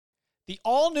The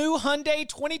all-new Hyundai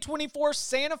 2024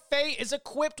 Santa Fe is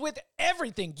equipped with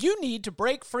everything you need to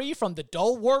break free from the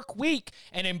dull work week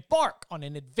and embark on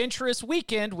an adventurous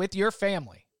weekend with your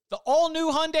family. The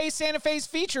all-new Hyundai Santa Fe's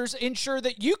features ensure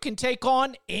that you can take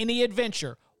on any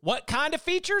adventure. What kind of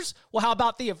features? Well, how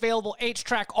about the available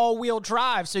H-Track all-wheel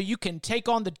drive so you can take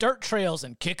on the dirt trails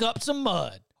and kick up some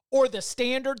mud? Or the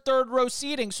standard third-row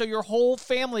seating so your whole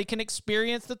family can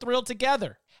experience the thrill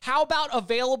together? How about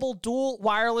available dual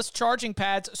wireless charging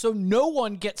pads so no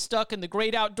one gets stuck in the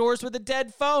great outdoors with a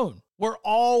dead phone? We're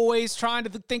always trying to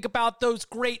think about those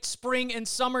great spring and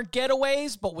summer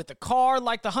getaways, but with a car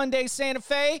like the Hyundai Santa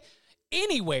Fe,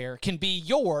 anywhere can be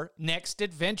your next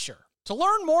adventure. To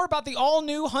learn more about the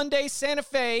all-new Hyundai Santa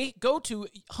Fe, go to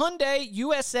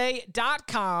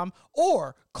HyundaiUSA.com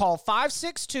or call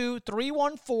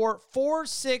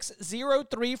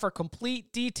 562-314-4603 for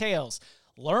complete details.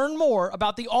 Learn more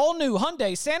about the all-new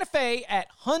Hyundai Santa Fe at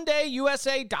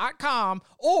HyundaiUSA.com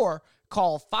or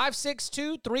call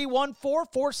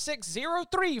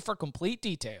 562-314-4603 for complete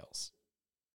details.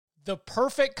 The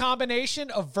perfect combination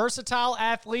of versatile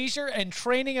athleisure and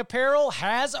training apparel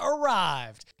has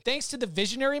arrived. Thanks to the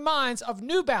visionary minds of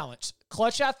New Balance,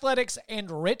 Clutch Athletics,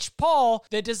 and Rich Paul,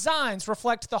 the designs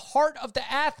reflect the heart of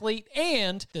the athlete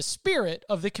and the spirit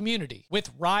of the community. With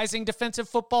rising defensive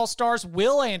football stars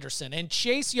Will Anderson and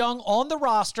Chase Young on the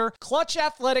roster, Clutch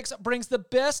Athletics brings the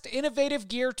best innovative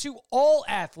gear to all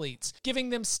athletes,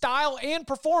 giving them style and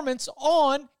performance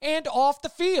on and off the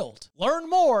field. Learn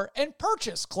more and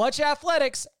purchase Clutch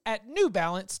Athletics at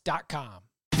newbalance.com.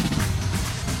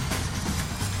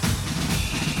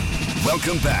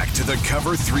 Welcome back to the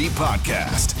Cover 3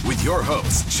 podcast with your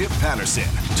hosts, Chip Patterson,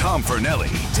 Tom Fornelli,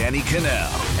 Danny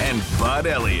Cannell, and Bud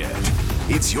Elliott.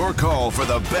 It's your call for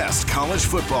the best college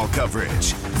football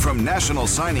coverage, from National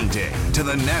Signing Day to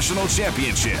the National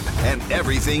Championship and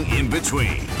everything in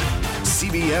between.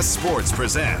 CBS Sports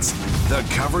presents the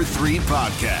Cover 3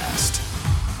 podcast.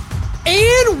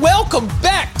 And welcome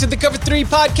back to the Cover 3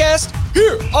 podcast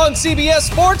here on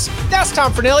CBS Sports. That's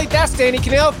Tom Fornelli, that's Danny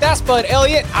Cannell, that's Bud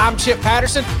Elliott. I'm Chip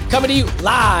Patterson, coming to you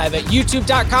live at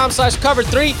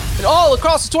youtube.com/cover3 and all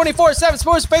across the 24/7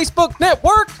 Sports Facebook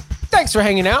network. Thanks for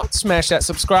hanging out. Smash that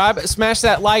subscribe, smash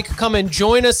that like, come and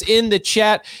join us in the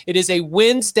chat. It is a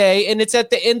Wednesday and it's at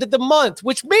the end of the month,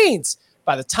 which means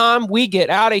by the time we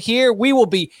get out of here, we will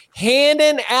be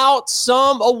handing out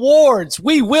some awards.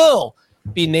 We will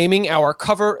be naming our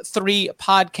Cover 3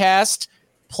 podcast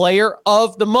Player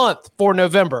of the Month for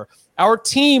November, our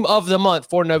Team of the Month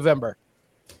for November,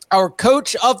 our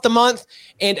Coach of the Month,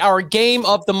 and our Game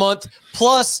of the Month,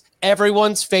 plus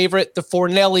everyone's favorite, the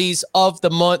Fornellis of the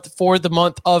Month for the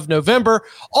month of November.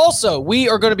 Also, we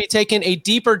are going to be taking a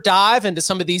deeper dive into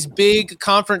some of these big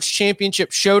conference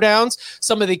championship showdowns,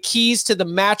 some of the keys to the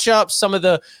matchups, some of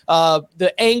the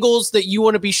angles that you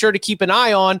want to be sure to keep an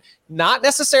eye on. Not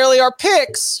necessarily our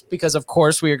picks, because, of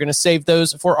course, we are going to save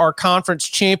those for our conference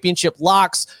championship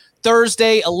locks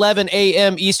Thursday, 11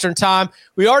 a.m. Eastern time.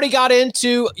 We already got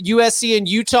into USC and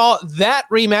Utah, that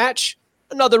rematch.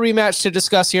 Another rematch to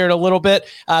discuss here in a little bit.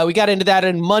 We got into that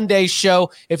in Monday's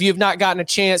show. If you've not gotten a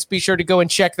chance, be sure to go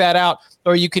and check that out,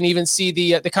 or you can even see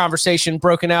the conversation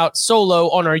broken out solo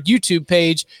on our YouTube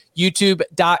page,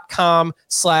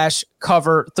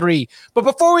 youtube.com/cover3. But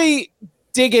before we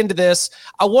dig into this,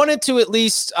 I wanted to at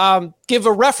least give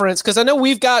a reference, because I know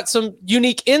we've got some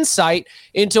unique insight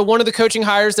into one of the coaching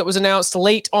hires that was announced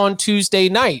late on Tuesday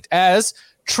night, as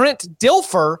Trent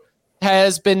Dilfer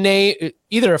has been named,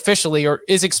 either officially or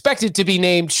is expected to be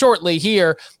named shortly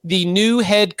here, the new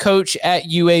head coach at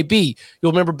UAB.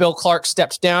 You'll remember Bill Clark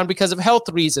stepped down because of health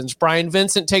reasons. Brian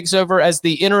Vincent takes over as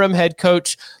the interim head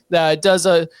coach. Does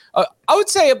I would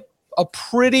say a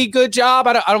pretty good job.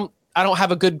 I don't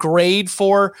have a good grade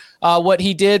for what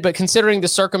he did, but considering the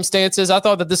circumstances, I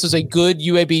thought that this was a good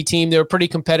UAB team. They were pretty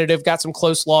competitive, got some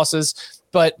close losses,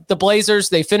 but the Blazers,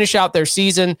 they finish out their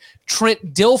season.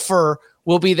 Trent Dilfer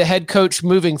will be the head coach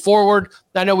moving forward.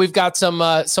 I know we've got some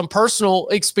personal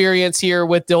experience here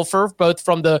with Dilfer, both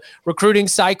from the recruiting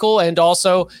cycle and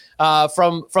also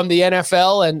from the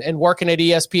NFL and working at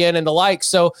ESPN and the like.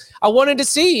 So I wanted to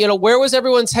see, where was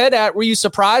everyone's head at? Were you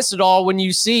surprised at all when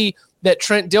you see that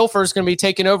Trent Dilfer is going to be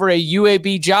taking over a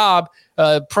UAB job,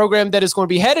 a program that is going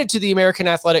to be headed to the American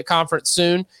Athletic Conference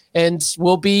soon and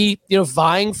will be,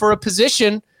 vying for a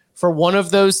position for one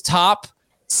of those top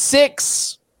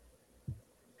 6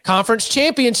 conference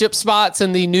championship spots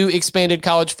in the new expanded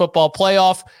college football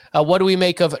playoff. What do we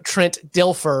make of Trent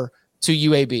Dilfer to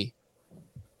UAB?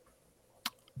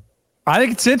 I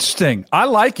think it's interesting. I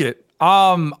like it.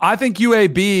 I think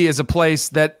UAB is a place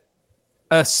that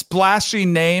a splashy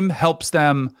name helps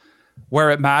them where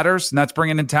it matters, and that's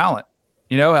bringing in talent.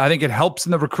 I think it helps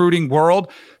in the recruiting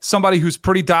world. Somebody who's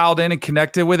pretty dialed in and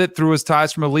connected with it through his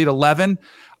ties from Elite 11.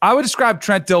 I would describe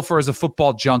Trent Dilfer as a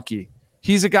football junkie.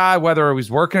 He's a guy, whether he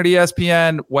was working at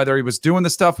ESPN, whether he was doing the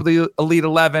stuff with the Elite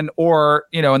 11, or,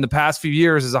 in the past few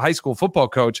years as a high school football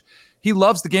coach, he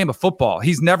loves the game of football.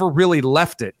 He's never really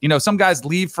left it. Some guys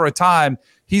leave for a time.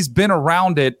 He's been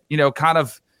around it, kind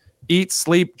of eat,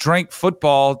 sleep, drink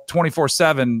football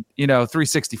 24/7,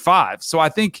 365. So I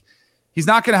think he's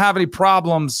not going to have any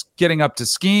problems getting up to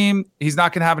scheme. He's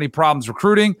not going to have any problems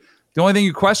recruiting. The only thing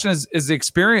you question is the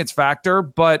experience factor,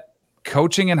 but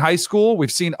coaching in high school,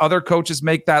 we've seen other coaches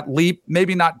make that leap,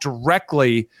 maybe not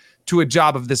directly to a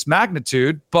job of this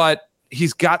magnitude, but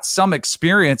he's got some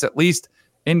experience, at least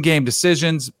in-game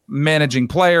decisions, managing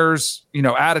players,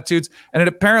 attitudes. And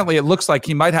apparently it looks like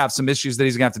he might have some issues that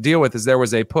he's going to have to deal with, as there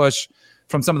was a push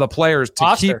from some of the players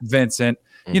to keep Vincent,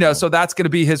 so that's going to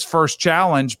be his first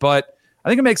challenge. But I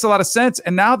think it makes a lot of sense.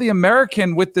 And now the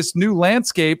American, with this new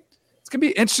landscape, it's going to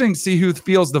be interesting to see who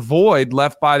feels the void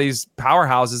left by these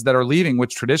powerhouses that are leaving,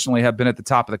 which traditionally have been at the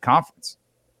top of the conference.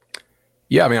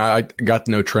 Yeah, I mean, I got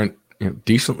to know Trent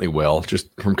decently well just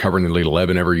from covering the Elite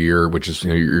 11 every year, which is,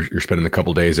 you're spending a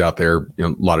couple of days out there, a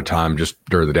lot of time just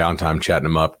during the downtime chatting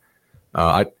him up.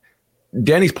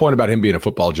 Danny's point about him being a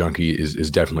football junkie is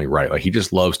definitely right. Like, he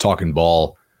just loves talking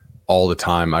ball all the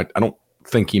time. I don't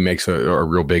think he makes a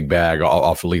real big bag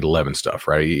off Elite 11 stuff,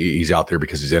 right? He's out there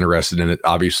because he's interested in it.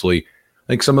 Obviously, I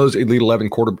think some of those Elite 11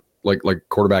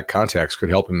 quarterback contacts could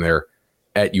help him there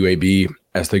at UAB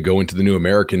as they go into the new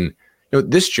American.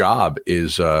 This job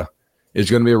is going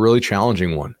to be a really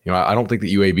challenging one. I don't think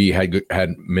that UAB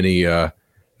had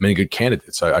many good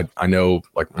candidates. I know,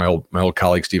 like my old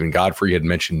colleague Stephen Godfrey had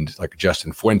mentioned, like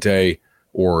Justin Fuente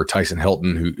or Tyson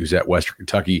Helton, who's at Western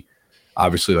Kentucky.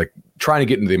 Obviously, like, trying to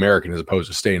get into the American as opposed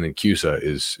to staying in CUSA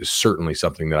is certainly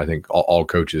something that I think all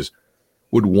coaches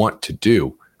would want to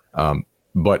do.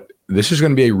 But this is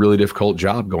going to be a really difficult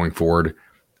job going forward.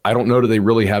 I don't know that they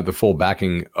really have the full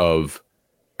backing of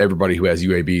everybody who has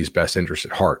UAB's best interest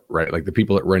at heart, right? Like, the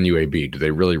people that run UAB, do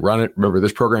they really run it? Remember,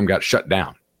 this program got shut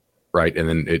down, right? And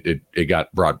then it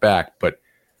got brought back. But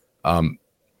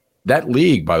that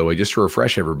league, by the way, just to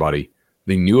refresh everybody,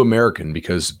 the new American,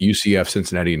 because UCF,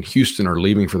 Cincinnati, and Houston are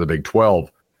leaving for the Big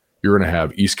 12, you're going to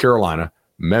have East Carolina,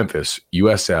 Memphis,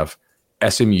 USF,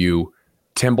 SMU,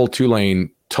 Temple, Tulane,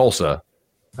 Tulsa,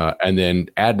 and then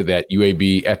add to that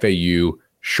UAB, FAU,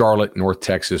 Charlotte, North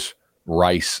Texas,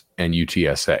 Rice, and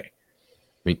UTSA. I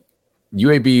mean,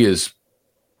 UAB is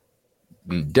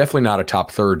definitely not a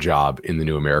top third job in the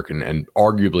new American, and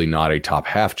arguably not a top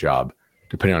half job,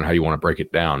 depending on how you want to break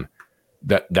it down.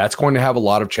 That's going to have a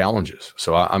lot of challenges.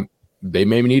 So they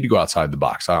may need to go outside the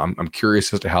box. I'm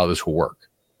curious as to how this will work.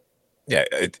 Yeah,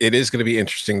 it is going to be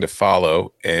interesting to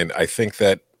follow. And I think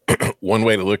that one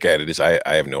way to look at it is I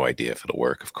have no idea if it'll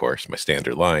work, of course, my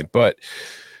standard line. But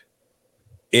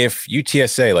if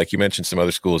UTSA, like you mentioned, some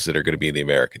other schools that are going to be in the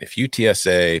American, if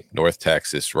UTSA, North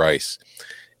Texas, Rice,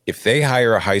 if they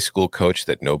hire a high school coach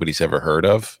that nobody's ever heard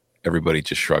of, everybody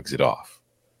just shrugs it off.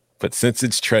 But since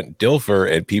it's Trent Dilfer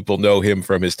and people know him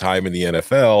from his time in the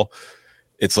NFL,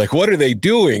 it's like, what are they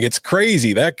doing? It's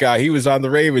crazy. That guy, he was on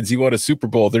the Ravens. He won a Super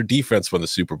Bowl. Their defense won the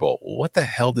Super Bowl. What the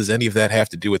hell does any of that have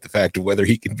to do with the fact of whether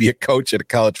he can be a coach at a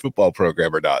college football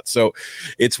program or not? So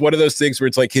it's one of those things where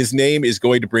it's like his name is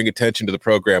going to bring attention to the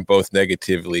program, both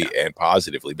negatively and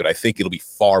positively. But I think it'll be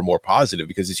far more positive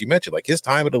because, as you mentioned, like his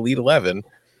time at Elite 11,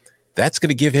 that's going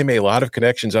to give him a lot of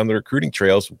connections on the recruiting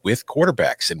trails with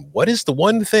quarterbacks. And what is the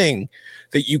one thing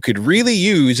that you could really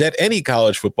use at any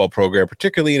college football program,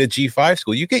 particularly in a G5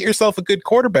 school? You get yourself a good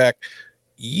quarterback,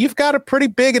 you've got a pretty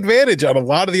big advantage on a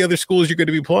lot of the other schools you're going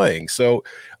to be playing. So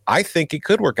I think it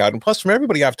could work out. And plus, from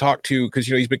everybody I've talked to, because,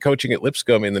 he's been coaching at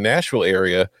Lipscomb in the Nashville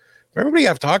area, from everybody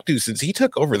I've talked to since he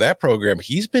took over that program,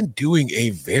 he's been doing a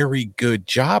very good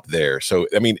job there. So,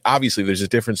 I mean, obviously there's a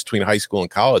difference between high school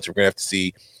and college. We're going to have to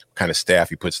see kind of staff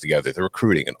he puts together, the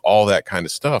recruiting and all that kind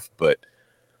of stuff. But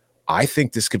I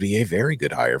think this could be a very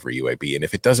good hire for UAB. And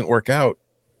if it doesn't work out,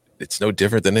 it's no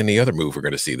different than any other move we're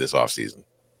going to see this offseason.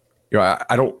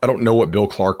 I don't know what Bill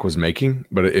Clark was making,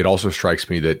 but it also strikes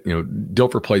me that,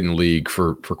 Dilfer played in the league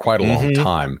for quite a long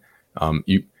time.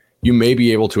 You may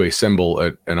be able to assemble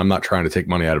and I'm not trying to take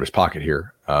money out of his pocket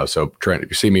here. So Trent, if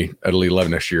you see me at Elite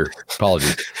 11 next year,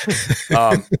 apologies.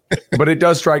 But it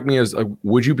does strike me as,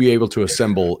 would you be able to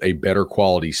assemble a better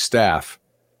quality staff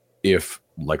if,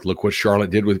 like, look what Charlotte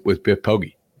did with Biff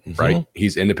Poggi, right?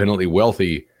 He's independently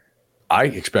wealthy. I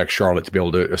expect Charlotte to be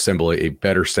able to assemble a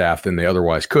better staff than they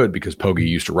otherwise could because Pogge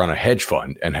used to run a hedge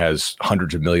fund and has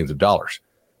hundreds of millions of dollars,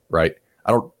 right?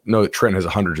 I don't know that Trent has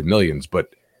hundreds of millions,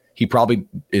 but he probably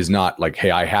is not like, hey,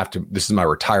 this is my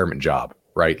retirement job,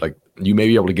 right? Like you may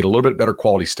be able to get a little bit better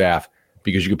quality staff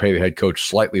because you can pay the head coach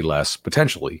slightly less,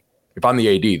 potentially. If I'm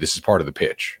the AD, this is part of the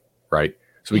pitch, right?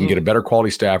 So we can get a better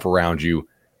quality staff around you,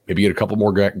 maybe get a couple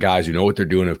more guys who know what they're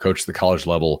doing, have coached at the college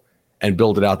level, and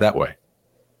build it out that way.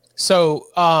 So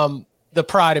the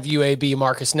pride of UAB,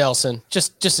 Marcus Nelson,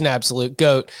 just an absolute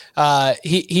GOAT.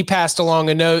 He passed along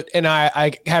a note, and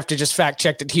I have to just fact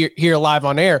check it here live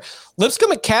on air.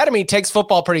 Lipscomb Academy takes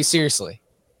football pretty seriously.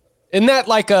 Isn't that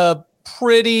like a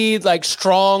pretty like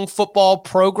strong football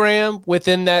program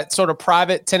within that sort of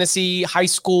private Tennessee high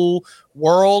school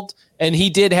world? And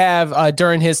he did have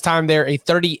during his time there a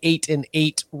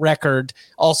 38-8 record.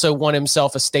 Also won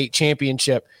himself a state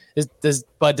championship. Does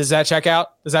that check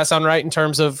out? Does that sound right in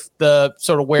terms of the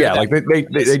sort of where? Yeah, like they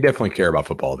definitely care about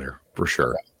football there for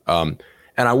sure. And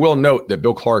I will note that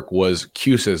Bill Clark was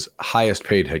CUSA's highest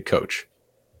paid head coach.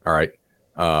 All right,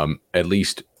 at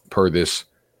least per this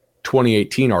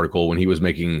 2018 article when he was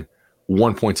making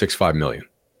 $1.65 million.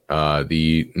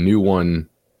 The new one,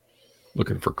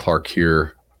 looking for Clark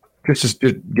here, just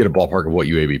get a ballpark of what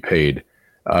UAB paid.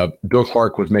 Bill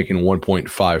Clark was making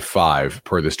 1.55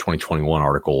 per this 2021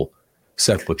 article.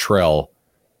 Seth Luttrell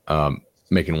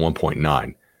making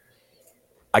 1.9.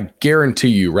 I guarantee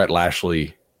you Rhett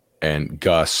Lashley and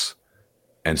Gus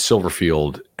and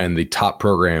Silverfield and the top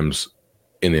programs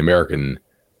in the American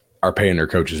are paying their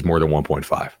coaches more than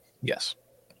 1.5. Yes.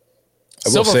 I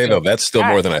will say, though, that's still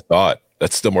more than I thought.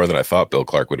 That's still more than I thought Bill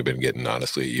Clark would have been getting,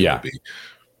 honestly.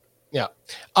 Yeah.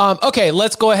 Okay,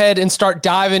 let's go ahead and start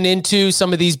diving into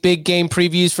some of these big game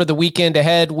previews for the weekend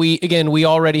ahead. We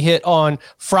already hit on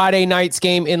Friday night's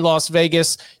game in Las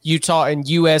Vegas, Utah and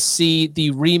USC,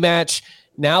 the rematch.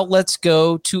 Now let's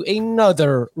go to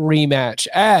another rematch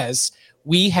as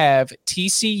we have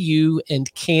TCU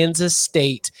and Kansas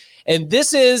State. And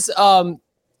this is,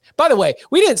 by the way,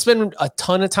 we didn't spend a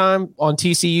ton of time on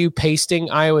TCU pasting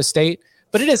Iowa State,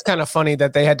 but it is kind of funny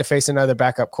that they had to face another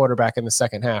backup quarterback in the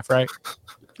second half, right?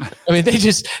 I mean,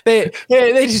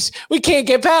 we can't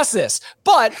get past this.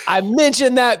 But I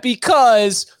mentioned that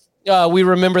because we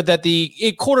remember that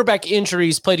the quarterback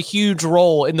injuries played a huge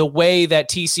role in the way that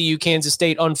TCU Kansas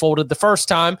State unfolded the first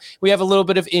time. We have a little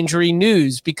bit of injury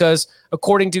news because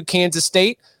according to Kansas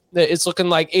State, it's looking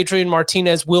like Adrian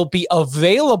Martinez will be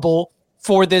available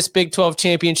for this Big 12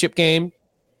 championship game,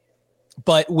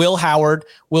 but Will Howard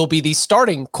will be the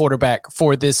starting quarterback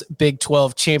for this Big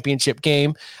 12 championship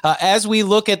game. As we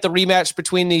look at the rematch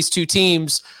between these two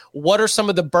teams, what are some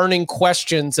of the burning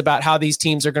questions about how these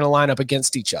teams are going to line up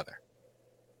against each other?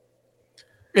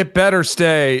 It better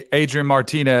stay Adrian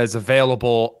Martinez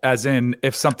available, as in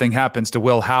if something happens to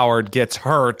Will Howard, gets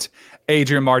hurt,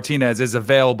 Adrian Martinez is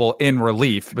available in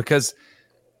relief, because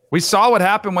we saw what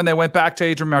happened when they went back to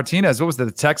Adrian Martinez. What was the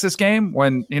Texas game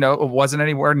when, it wasn't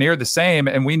anywhere near the same?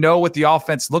 And we know what the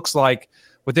offense looks like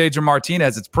with Adrian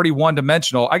Martinez. It's pretty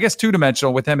one-dimensional, I guess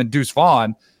two-dimensional with him and Deuce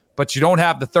Vaughn, but you don't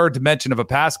have the third dimension of a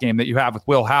pass game that you have with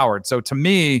Will Howard. So to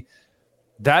me,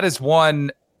 that is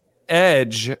one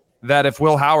edge that if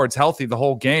Will Howard's healthy the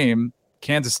whole game,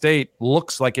 Kansas State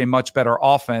looks like a much better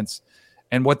offense.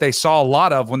 And what they saw a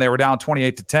lot of when they were down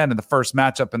 28-10 in the first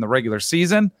matchup in the regular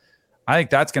season, I think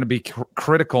that's going to be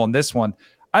critical in this one.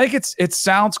 I think it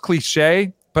sounds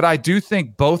cliche, but I do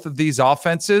think both of these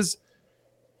offenses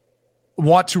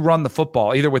want to run the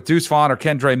football, either with Deuce Vaughn or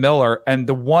Kendre Miller. And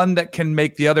the one that can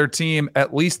make the other team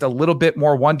at least a little bit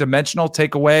more one-dimensional,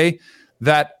 take away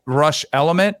that rush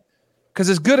element. Because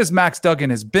as good as Max Duggan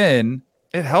has been,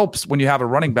 it helps when you have a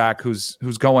running back who's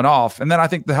going off. And then I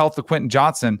think the health of Quentin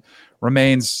Johnson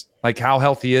remains, like, how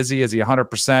healthy is he? Is he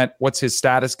 100%? What's his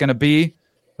status going to be?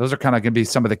 Those are kind of going to be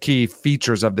some of the key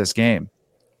features of this game.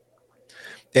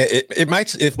 It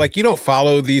might, if like you don't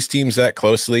follow these teams that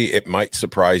closely, it might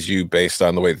surprise you based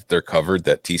on the way that they're covered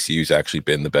that TCU's actually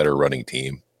been the better running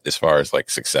team as far as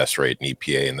like success rate and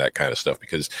EPA and that kind of stuff,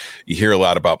 because you hear a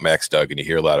lot about Max Duggan, you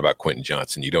hear a lot about Quentin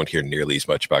Johnson. You don't hear nearly as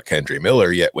much about Kendre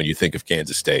Miller, yet when you think of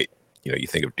Kansas State, you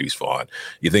think of Deuce Vaughn,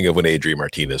 you think of when Adrian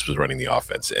Martinez was running the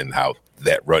offense and how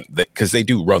that run, because they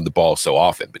do run the ball so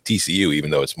often, but TCU,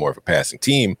 even though it's more of a passing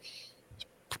team, is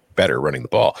better running the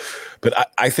ball.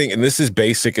 But I think, and this is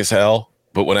basic as hell,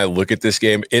 but when I look at this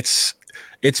game, it's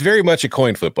very much a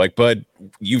coin flip. Like, Bud,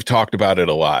 you've talked about it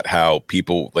a lot, how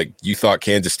people, like, you thought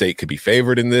Kansas State could be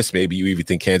favored in this. Maybe you even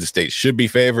think Kansas State should be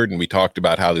favored. And we talked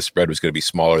about how the spread was going to be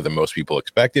smaller than most people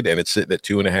expected, and it's sitting at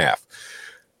 2.5.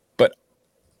 But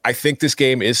I think this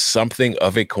game is something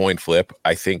of a coin flip.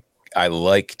 I think I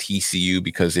like TCU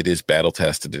because it is battle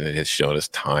tested and it has shown us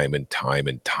time and time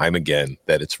and time again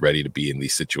that it's ready to be in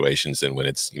these situations. And when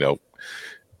it's,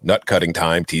 nut cutting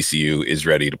time, TCU is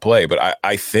ready to play. But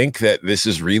I think that this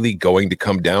is really going to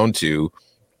come down to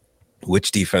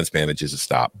which defense manages a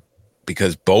stop,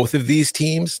 because both of these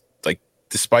teams, like,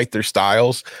 despite their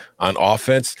styles on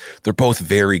offense, they're both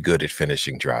very good at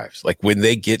finishing drives. Like, when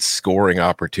they get scoring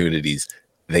opportunities,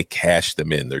 they cash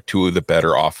them in. They're two of the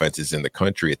better offenses in the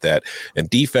country at that. And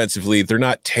defensively, they're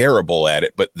not terrible at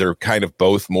it, but they're kind of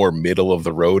both more middle of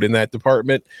the road in that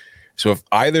department. So if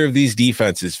either of these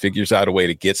defenses figures out a way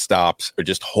to get stops or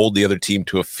just hold the other team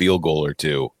to a field goal or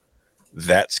two,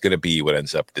 that's going to be what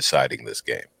ends up deciding this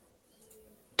game.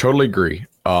 Totally agree.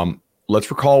 Let's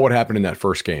recall what happened in that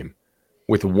first game.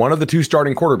 With one of the two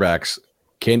starting quarterbacks,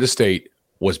 Kansas State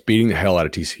was beating the hell out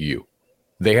of TCU.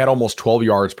 They had almost 12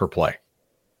 yards per play.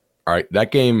 All right.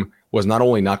 That game was not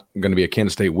only not going to be a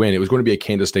Kansas State win, it was going to be a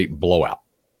Kansas State blowout.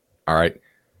 All right.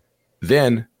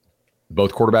 Then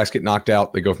both quarterbacks get knocked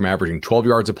out. They go from averaging 12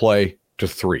 yards a play to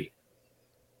 3.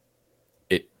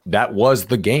 That was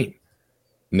the game.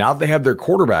 Now that they have their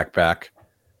quarterback back,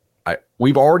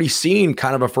 we've already seen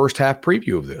kind of a first half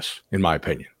preview of this, in my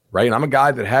opinion, right? And I'm a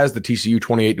guy that has the TCU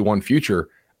 28-1 future.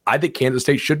 I think Kansas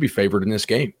State should be favored in this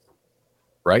game,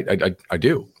 right? I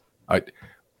do.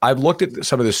 I've looked at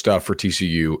some of this stuff for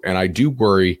TCU, and I do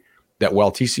worry that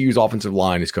while TCU's offensive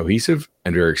line is cohesive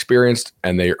and very experienced,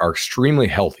 and they are extremely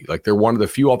healthy, like they're one of the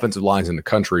few offensive lines in the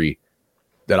country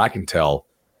that I can tell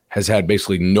has had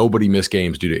basically nobody miss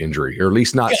games due to injury, or at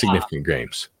least not significant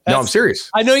games. No, I'm serious.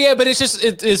 I know, yeah, but it's just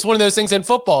it's one of those things in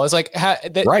football. It's like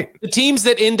the teams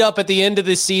that end up at the end of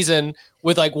this season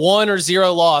with like 1 or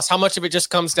 0 loss, how much of it just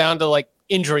comes down to like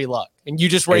injury luck, and you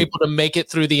just were able to make it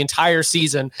through the entire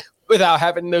season without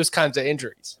having those kinds of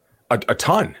injuries. A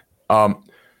ton.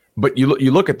 But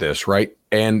you look at this, right?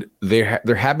 And there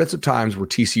have been some times where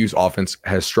TCU's offense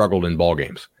has struggled in ball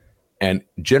games. And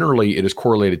generally it is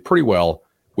correlated pretty well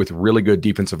with really good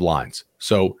defensive lines.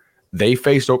 So they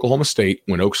faced Oklahoma State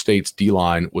when Oak State's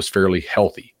D-line was fairly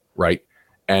healthy, right?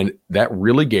 And that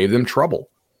really gave them trouble.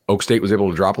 Oak State was able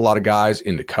to drop a lot of guys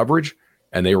into coverage,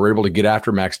 and they were able to get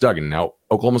after Max Duggan. Now,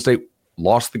 Oklahoma State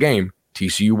lost the game.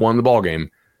 TCU won the ball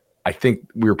game. I think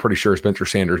we were pretty sure Spencer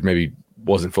Sanders maybe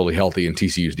wasn't fully healthy in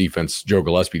TCU's defense. Joe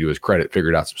Gillespie, to his credit,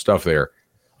 figured out some stuff there.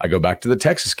 I go back to the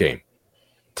Texas game.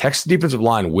 Texas defensive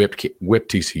line whipped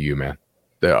TCU, man,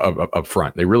 up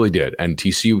front. They really did, and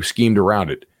TCU schemed around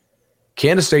it.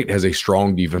 Kansas State has a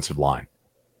strong defensive line.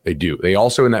 They do. They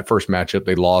also, in that first matchup,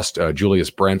 they lost Julius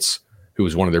Brents, who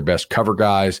was one of their best cover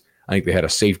guys. I think they had a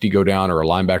safety go down or a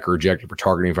linebacker ejected for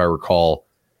targeting, if I recall.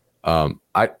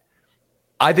 I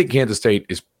think Kansas State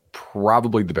is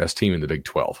probably the best team in the Big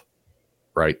 12,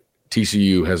 right?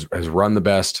 TCU has run the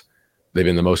best. They've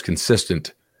been the most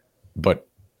consistent. But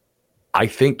I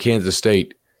think Kansas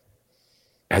State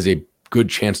has a good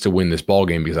chance to win this ball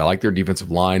game because I like their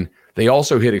defensive line. They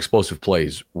also hit explosive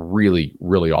plays really,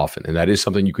 really often, and that is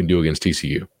something you can do against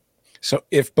TCU. So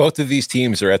if both of these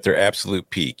teams are at their absolute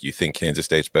peak, you think Kansas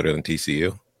State's better than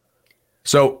TCU?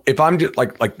 So if I'm just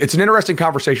like it's an interesting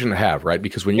conversation to have, right?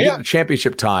 Because when you get to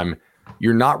championship time,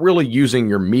 you're not really using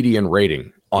your median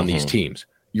rating on these teams.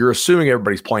 You're assuming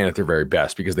everybody's playing at their very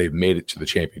best because they've made it to the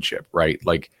championship, right?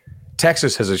 Like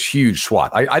Texas has a huge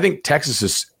swath. I think Texas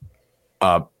is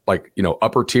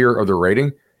upper tier of their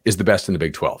rating is the best in the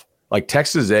Big 12. Like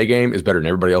Texas' A game is better than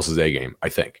everybody else's A game, I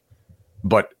think.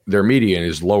 But their median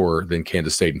is lower than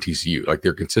Kansas State and TCU. Like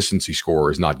their consistency score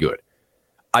is not good.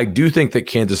 I do think that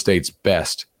Kansas State's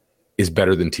best is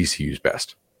better than TCU's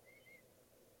best.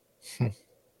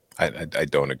 I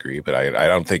don't agree, but I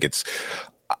don't think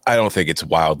it's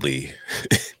wildly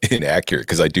inaccurate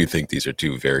because I do think these are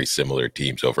two very similar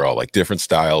teams overall, like different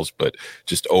styles, but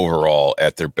just overall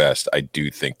at their best, I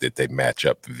do think that they match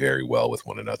up very well with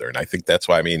one another. And I think that's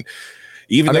why, I think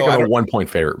I'm a 1 point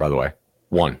favorite, by the way.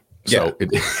 1. So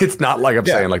it's not like I'm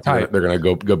saying like they're going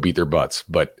to go beat their butts,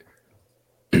 but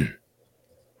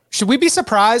should we be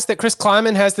surprised that Chris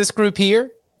Klieman has this group here?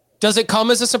 Does it come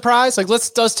as a surprise? Like let's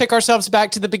take ourselves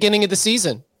back to the beginning of the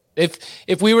season.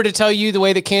 If we were to tell you the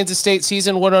way the Kansas State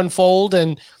season would unfold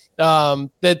and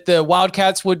that the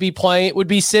Wildcats would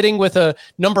be sitting with a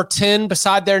number 10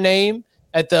 beside their name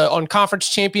on conference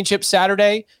championship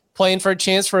Saturday, playing for a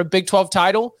chance for a Big 12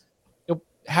 title,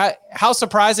 how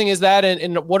surprising is that?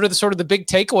 And what are the sort of the big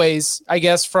takeaways, I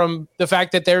guess, from the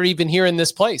fact that they're even here in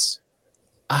this place?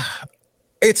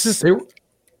 It's just,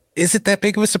 is it that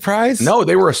big of a surprise? No,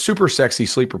 they were a super sexy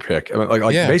sleeper pick.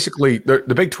 Basically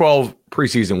the Big 12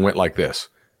 preseason went like this.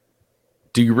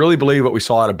 Do you really believe what we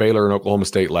saw out of Baylor and Oklahoma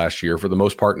State last year? For the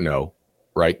most part, no.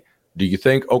 Right? Do you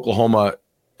think Oklahoma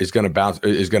is going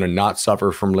to not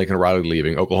suffer from Lincoln Riley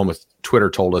leaving? Oklahoma's Twitter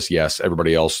told us yes.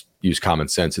 Everybody else used common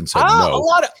sense and said no. A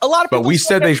lot of people. But we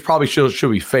said they probably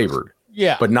should be favored.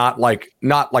 Yeah, but not like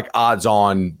odds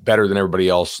on better than everybody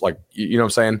else. Like, you know what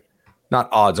I'm saying? Not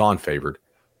odds on favored.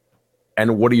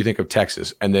 And what do you think of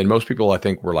Texas? And then most people, I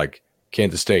think, were like,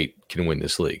 Kansas State can win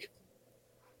this league.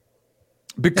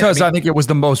 Because I think it was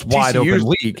the most wide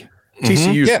open league.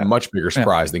 TCU is a much bigger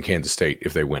surprise than Kansas State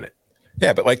if they win it.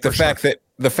 Yeah, but like the fact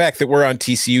that we're on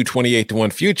TCU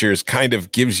 28-1 futures kind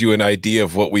of gives you an idea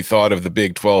of what we thought of the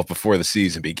Big 12 before the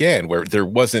season began, where there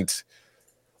wasn't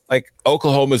like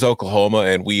Oklahoma's Oklahoma,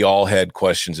 and we all had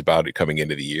questions about it coming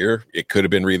into the year. It could have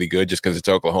been really good just because it's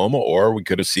Oklahoma, or we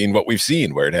could have seen what we've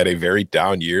seen, where it had a very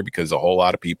down year because a whole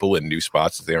lot of people in new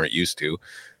spots that they aren't used to.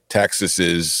 Texas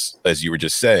is, as you were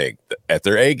just saying, at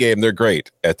their A game, they're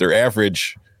great. At their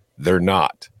average, they're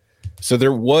not. So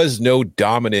there was no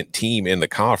dominant team in the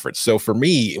conference. So for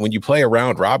me, when you play a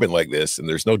round robin like this and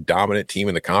there's no dominant team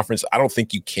in the conference, I don't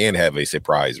think you can have a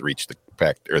surprise reach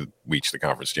the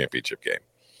conference championship game.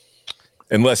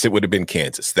 Unless it would have been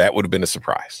Kansas. That would have been a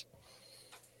surprise.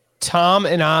 Tom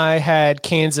and I had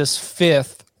Kansas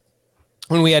 5th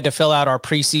when we had to fill out our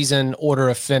preseason order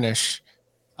of finish.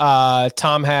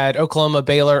 Tom had Oklahoma,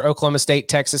 Baylor, Oklahoma State,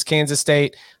 Texas, Kansas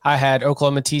State. I had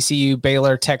Oklahoma, TCU,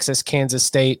 Baylor, Texas, Kansas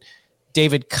State.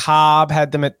 David Cobb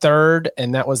had them at 3rd,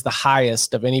 and that was the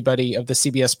highest of anybody of the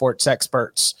CBS Sports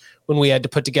experts when we had to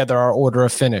put together our order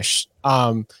of finish.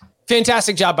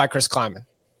 Fantastic job by Chris Kleiman.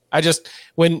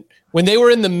 When they were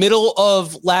in the middle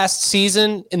of last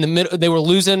season, they were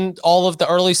losing all of the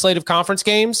early slate of conference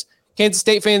games. Kansas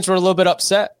State fans were a little bit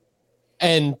upset,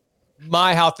 and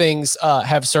how things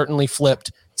have certainly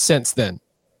flipped since then.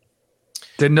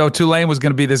 Didn't know Tulane was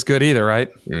going to be this good either,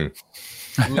 right?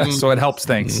 So it helps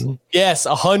things. Yes,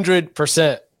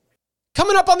 100%.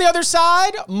 Coming up on the other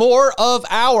side, more of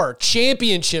our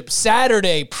Championship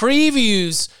Saturday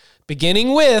previews,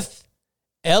 beginning with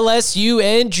LSU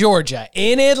and Georgia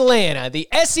in Atlanta. The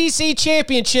SEC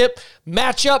Championship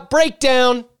matchup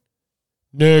breakdown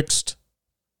next.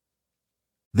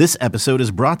 This episode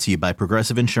is brought to you by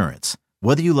Progressive Insurance.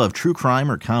 Whether you love true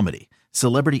crime or comedy,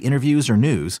 celebrity interviews or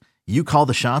news, you call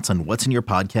the shots on what's in your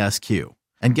podcast queue.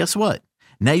 And guess what?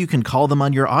 Now you can call them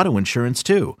on your auto insurance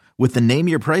too with the Name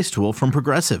Your Price tool from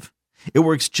Progressive. It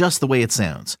works just the way it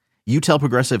sounds. You tell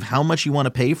Progressive how much you want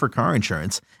to pay for car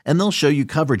insurance, and they'll show you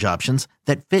coverage options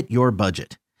that fit your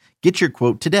budget. Get your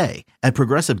quote today at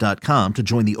Progressive.com to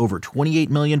join the over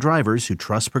 28 million drivers who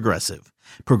trust Progressive.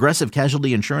 Progressive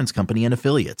Casualty Insurance Company and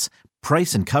Affiliates.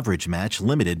 Price and coverage match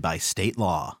limited by state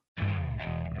law.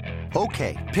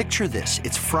 Okay, picture this.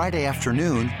 It's Friday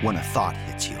afternoon when a thought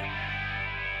hits you.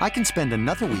 I can spend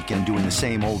another weekend doing the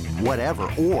same old whatever,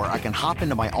 or I can hop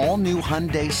into my all-new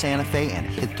Hyundai Santa Fe and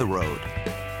hit the road.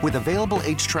 With available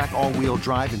H-Track all-wheel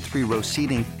drive and 3-row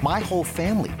seating, my whole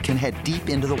family can head deep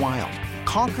into the wild.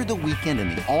 Conquer the weekend in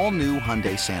the all-new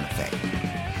Hyundai Santa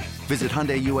Fe. Visit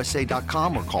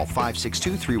HyundaiUSA.com or call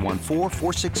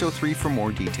 562-314-4603 for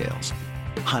more details.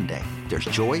 Hyundai, there's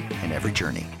joy in every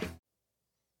journey.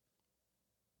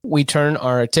 We turn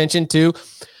our attention to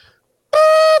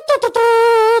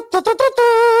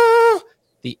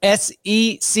the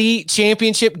SEC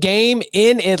Championship game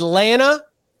in Atlanta.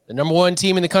 The number 1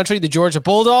 team in the country, the Georgia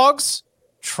Bulldogs,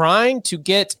 trying to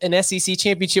get an SEC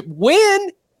Championship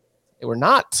win. They were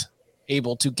not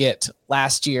able to get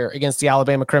last year against the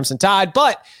Alabama Crimson Tide,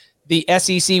 but the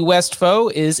SEC West foe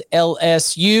is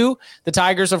LSU. The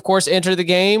Tigers, of course, enter the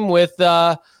game with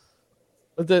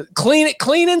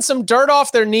cleaning some dirt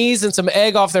off their knees and some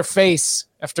egg off their face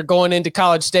after going into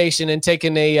College Station and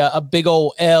taking a big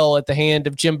old L at the hand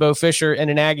of Jimbo Fisher and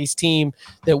an Aggies team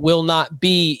that will not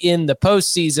be in the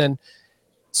postseason.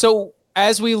 So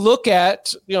as we look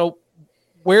at,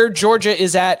 where Georgia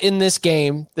is at in this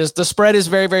game, the spread is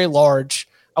very, very large.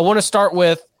 I want to start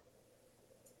with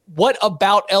what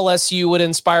about LSU would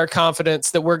inspire confidence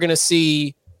that we're going to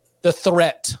see the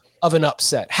threat of an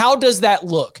upset? How does that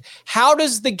look? How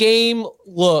does the game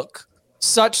look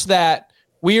such that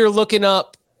we are looking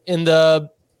up in the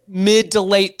mid to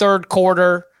late third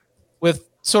quarter with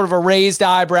sort of a raised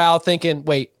eyebrow thinking,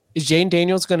 wait, is Jayden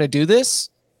Daniels going to do this?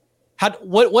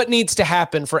 What needs to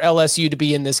happen for LSU to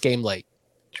be in this game late?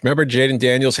 Do you remember Jayden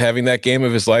Daniels having that game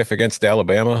of his life against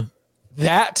Alabama?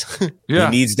 That?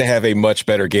 Yeah. He needs to have a much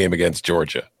better game against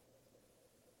Georgia.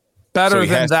 Better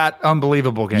than that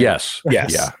unbelievable game. Yes.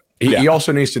 Yes. Yeah. He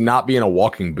also needs to not be in a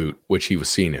walking boot, which he was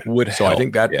seen in. I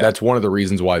think that's one of the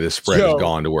reasons why this spread has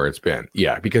gone to where it's been.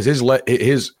 Yeah, because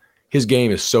his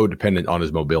game is so dependent on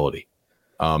his mobility.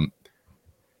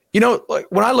 Like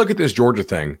when I look at this Georgia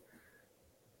thing,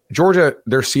 Georgia,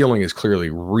 their ceiling is clearly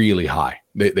really high.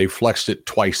 They flexed it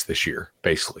twice this year,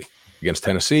 basically, against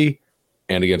Tennessee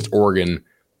and against Oregon.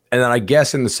 And then I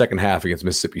guess in the second half against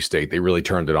Mississippi State, they really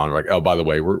turned it on. Like, oh, by the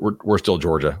way, we're still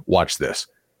Georgia. Watch this.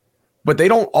 But they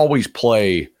don't always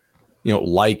play,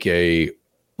 like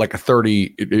a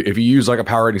 30. If you use like a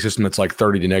power rating system that's like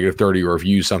 30 to negative 30, or if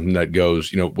you use something that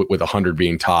goes, with 100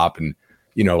 being top and,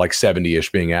 like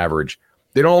 70-ish being average,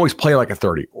 they don't always play like a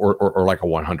 30 or like a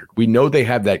 100. We know they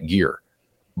have that gear,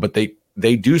 but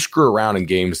they do screw around in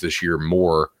games this year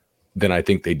more than I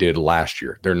think they did last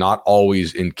year. They're not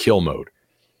always in kill mode.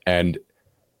 And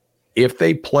if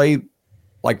they play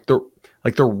like the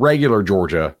regular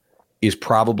Georgia is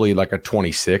probably like a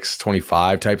 26,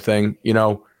 25 type thing,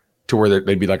 to where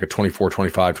they'd be like a 24,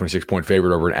 25, 26 point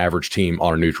favorite over an average team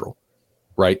on a neutral,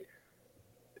 right?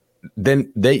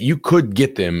 Then you could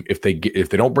get them if they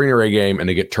don't bring their A game and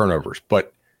they get turnovers.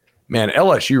 But man,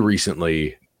 LSU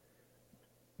recently,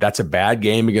 that's a bad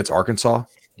game against Arkansas,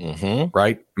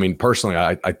 right? I mean, personally,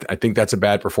 I think that's a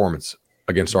bad performance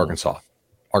against Arkansas.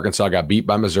 Arkansas got beat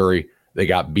by Missouri. They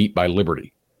got beat by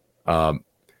Liberty.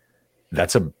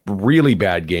 That's a really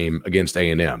bad game against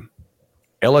A&M.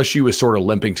 LSU is sort of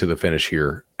limping to the finish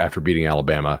here after beating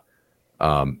Alabama.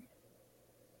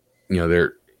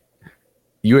 They're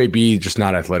UAB just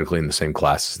not athletically in the same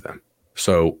class as them.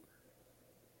 So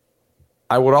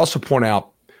I would also point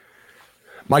out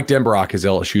Mike Denbrock is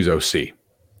LSU's OC,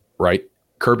 right?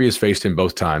 Kirby has faced him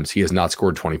both times. He has not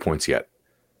scored 20 points yet.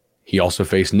 He also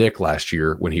faced Nick last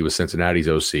year when he was Cincinnati's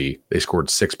OC. They scored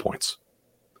 6 points.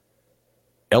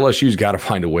 LSU's got to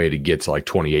find a way to get to like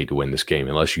 28 to win this game,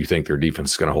 unless you think their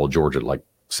defense is going to hold Georgia at like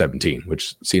 17,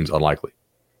 which seems unlikely.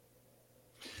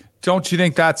 Don't you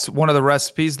think that's one of the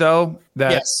recipes, though?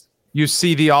 That yes. You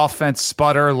see the offense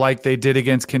sputter like they did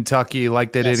against Kentucky,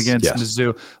 like they did against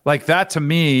Mizzou. Like that to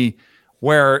me,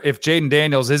 where if Jaden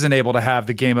Daniels isn't able to have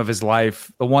the game of his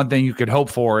life, the one thing you could hope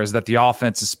for is that the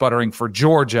offense is sputtering for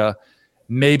Georgia.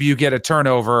 Maybe you get a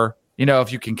turnover.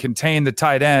 If you can contain the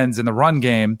tight ends in the run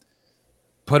game,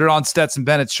 put it on Stetson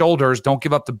Bennett's shoulders. Don't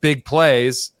give up the big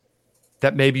plays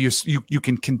that maybe you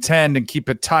can contend and keep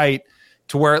it tight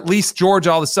to where at least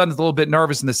Georgia all of a sudden is a little bit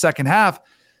nervous in the second half.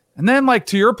 And then, like,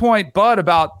 to your point, Bud,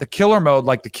 about the killer mode,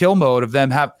 like the kill mode of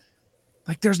them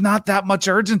there's not that much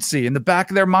urgency in the back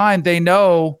of their mind. They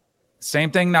know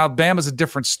same thing. Now, Bama's a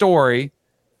different story,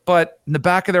 but in the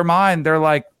back of their mind, they're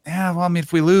like,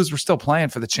 if we lose, we're still playing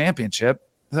for the championship.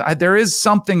 There is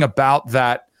something about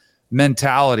that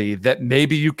mentality that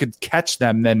maybe you could catch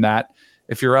them than that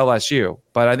if you're LSU.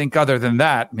 But I think other than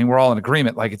that, we're all in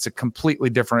agreement. Like, it's a completely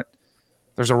different,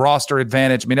 there's a roster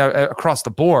advantage. Across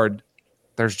the board,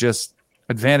 there's just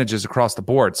advantages across the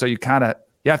board. So you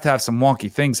have to have some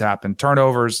wonky things happen,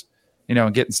 turnovers,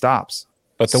 and getting stops.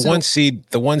 But the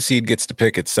one seed gets to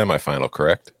pick its semifinal,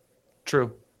 correct?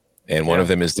 True. And one of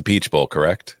them is the Peach Bowl,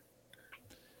 correct?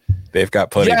 They've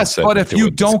got plenty. Yes, but if you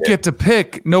don't get to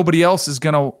pick, nobody else is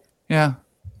going to,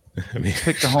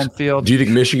 pick the home field. Do you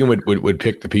think Michigan would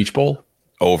pick the Peach Bowl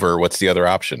over what's the other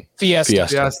option?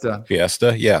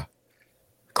 Fiesta. Yeah.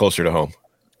 Closer to home.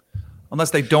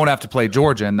 Unless they don't have to play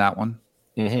Georgia in that one.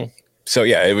 Mm-hmm. So,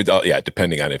 it would,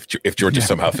 depending on if Georgia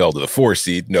somehow fell to the 4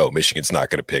 seed, no, Michigan's not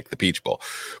going to pick the Peach Bowl.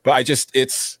 But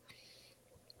it's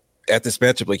at this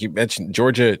matchup, like you mentioned,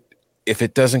 Georgia, if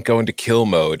it doesn't go into kill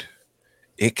mode,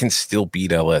 it can still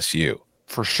beat LSU.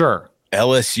 For sure.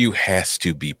 LSU has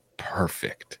to be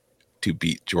perfect to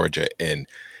beat Georgia, and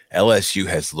LSU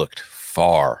has looked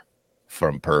far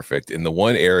from perfect in the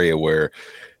one area where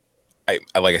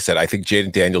like I said, I think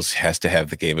Jaden Daniels has to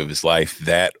have the game of his life,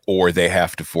 that or they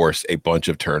have to force a bunch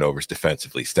of turnovers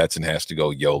defensively. Stetson has to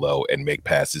go YOLO and make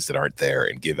passes that aren't there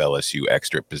and give LSU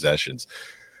extra possessions.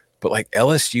 But like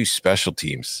LSU special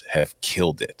teams have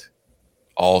killed it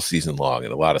all season long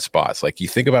in a lot of spots. Like you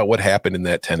think about what happened in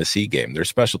that Tennessee game. Their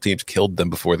special teams killed them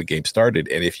before the game started.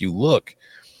 And if you look,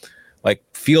 like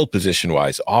field position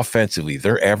wise, offensively,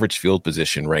 their average field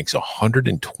position ranks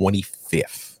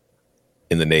 125th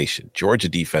in the nation. Georgia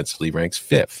defensively ranks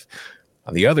 5th.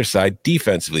 On the other side,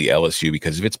 defensively, LSU,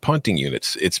 because of its punting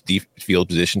units, its field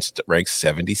position ranks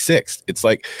 76th. It's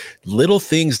like little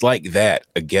things like that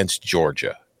against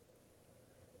Georgia.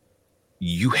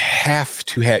 You have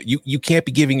to have, you can't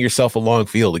be giving yourself a long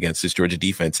field against this Georgia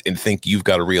defense and think you've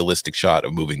got a realistic shot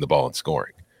of moving the ball and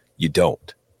scoring. You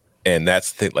don't. And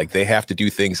that's the thing. Like they have to do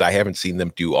things I haven't seen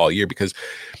them do all year, because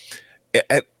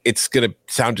it's going to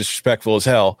sound disrespectful as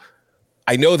hell.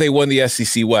 I know they won the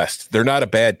SEC West. They're not a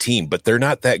bad team, but they're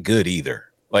not that good either.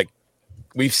 Like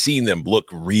we've seen them look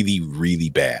really, really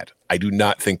bad. I do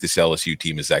not think this LSU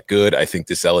team is that good. I think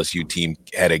this LSU team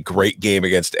had a great game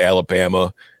against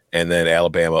Alabama, and then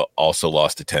Alabama also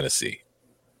lost to Tennessee.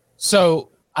 So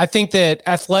I think that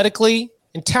athletically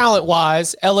and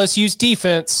talent-wise, LSU's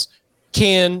defense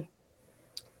can,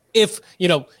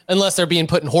 unless they're being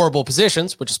put in horrible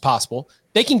positions, which is possible,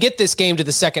 they can get this game to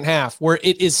the second half where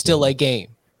it is still a game.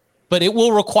 But it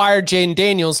will require Jaden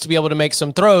Daniels to be able to make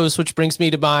some throws, which brings me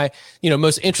to my,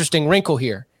 most interesting wrinkle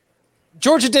here.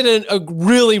 Georgia did a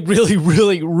really, really,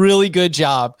 really, really good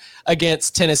job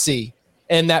against Tennessee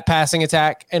in that passing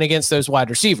attack and against those wide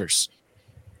receivers.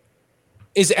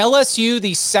 Is LSU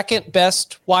the second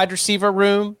best wide receiver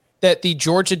room that the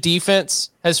Georgia defense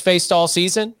has faced all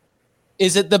season?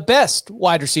 Is it the best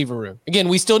wide receiver room? Again,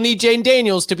 we still need Jaden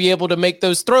Daniels to be able to make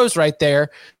those throws right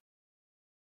there.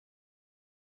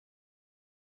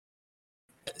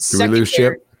 Did we lose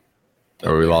Chip?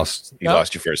 Or we lost? He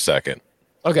lost you for a second.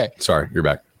 Okay. Sorry, you're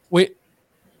back.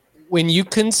 When you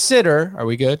consider, are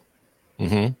we good?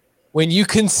 Mm-hmm. When you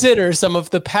consider some of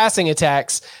the passing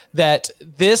attacks that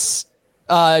this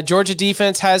Georgia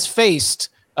defense has faced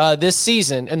this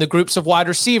season and the groups of wide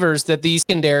receivers that the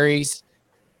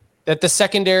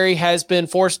secondary has been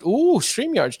forced. Ooh,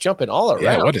 StreamYard's jumping all around.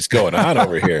 Yeah, what is going on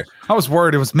over here? I was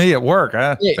worried it was me at work.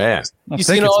 Man, you think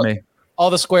see it's me. All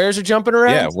the squares are jumping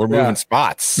around? Yeah, we're moving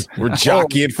spots. We're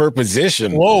jockeying for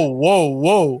position.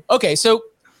 Whoa. Okay, so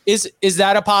is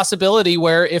that a possibility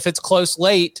where if it's close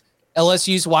late,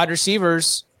 LSU's wide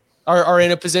receivers are in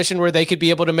a position where they could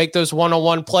be able to make those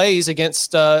one-on-one plays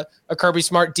against a Kirby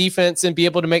Smart defense and be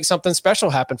able to make something special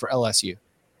happen for LSU?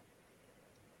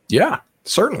 Yeah,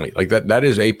 certainly. Like that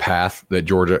is a path that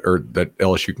Georgia or that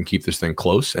LSU can keep this thing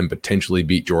close and potentially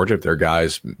beat Georgia if their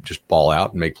guys just ball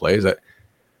out and make plays.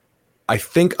 I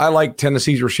think I like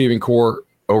Tennessee's receiving core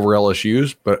over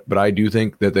LSU's, but I do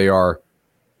think that they are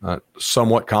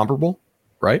somewhat comparable,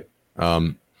 right?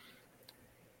 And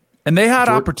they had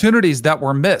opportunities that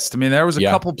were missed. I mean, there was a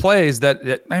couple plays that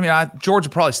Georgia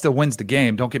probably still wins the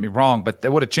game. Don't get me wrong, but they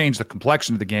would have changed the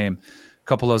complexion of the game. A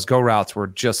couple of those go routes were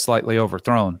just slightly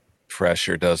overthrown.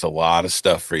 Pressure does a lot of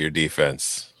stuff for your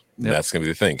defense. Yep. That's going to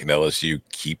be the thing. Can LSU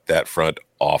keep that front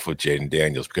off of Jaden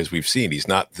Daniels? Because we've seen he's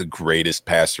not the greatest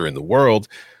passer in the world.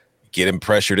 Get him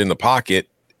pressured in the pocket,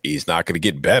 he's not going to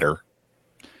get better.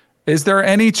 Is there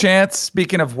any chance,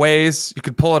 speaking of ways you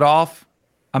could pull it off?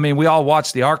 I mean, we all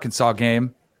watched the Arkansas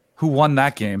game. Who won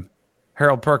that game?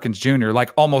 Harold Perkins Jr.,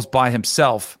 like almost by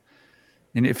himself.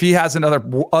 And if he has another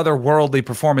otherworldly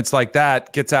performance like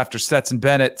that, gets after Stetson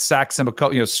Bennett, sacks him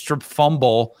strip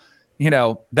fumble,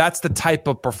 that's the type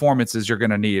of performances you're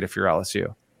going to need if you're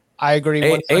LSU. I agree.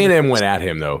 A&M went at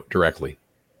him, though, directly.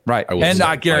 Right.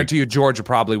 I guarantee you Georgia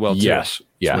probably will, too. Yes.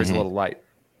 Yeah. So he's a little light.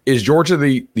 Is Georgia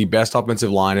the best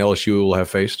offensive line LSU will have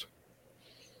faced?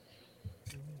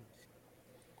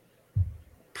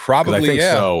 Probably, I think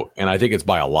so, and I think it's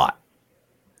by a lot.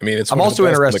 I mean, I'm also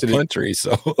interested in the country,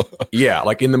 so yeah,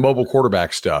 like in the mobile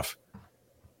quarterback stuff.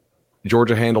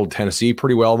 Georgia handled Tennessee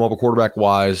pretty well, mobile quarterback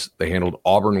wise. They handled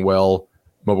Auburn well,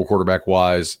 mobile quarterback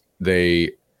wise.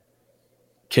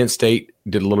 Kent State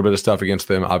did a little bit of stuff against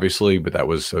them, obviously, but that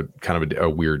was kind of a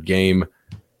weird game.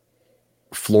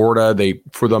 Florida, they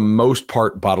for the most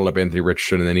part bottled up Anthony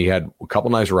Richardson, and then he had a couple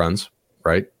nice runs,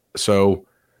 right? So,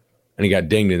 and he got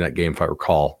dinged in that game, if I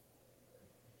recall.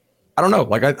 I don't know.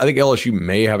 Like I think LSU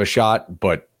may have a shot,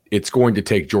 but it's going to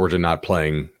take Georgia not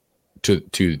playing to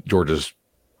Georgia's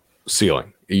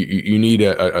ceiling. You need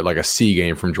a C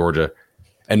game from Georgia,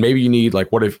 and maybe you need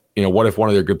what if one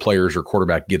of their good players or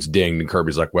quarterback gets dinged and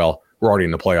Kirby's like, well, we're already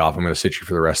in the playoff. I'm going to sit you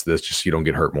for the rest of this just so you don't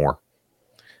get hurt more.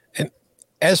 And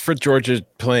as for Georgia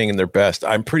playing in their best,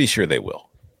 I'm pretty sure they will,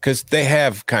 because they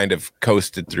have kind of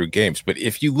coasted through games. But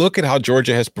if you look at how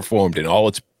Georgia has performed in all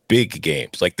its big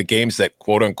games, like the games that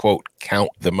quote unquote count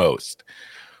the most,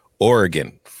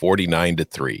 Oregon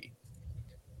 49-3,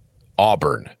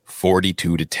 Auburn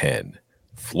 42-10,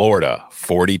 Florida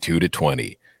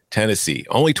 42-20, Tennessee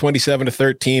only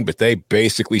 27-13, but they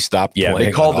basically stopped playing.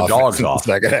 They called the dogs off.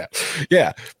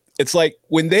 Yeah. It's like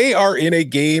when they are in a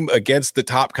game against the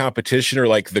top competition or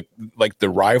like the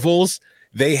rivals,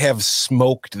 they have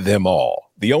smoked them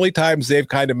all. The only times they've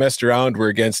kind of messed around were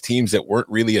against teams that weren't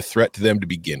really a threat to them to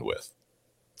begin with.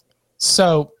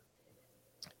 So,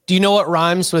 do you know what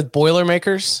rhymes with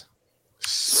Boilermakers?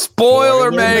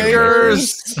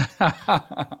 Spoilermakers.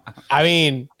 I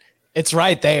mean, it's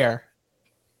right there.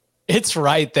 It's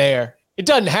right there. It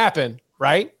doesn't happen,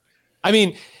 right? I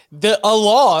mean, a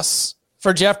loss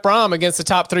for Jeff Brom against the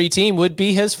top 3 team would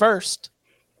be his first.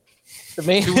 The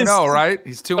man 2-0, right?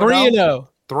 He's 2-0. 3-0.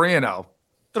 3-0.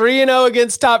 3-0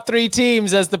 against top 3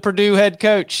 teams as the Purdue head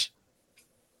coach.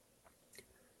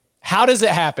 How does it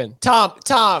happen? Tom,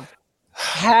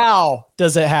 how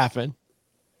does it happen?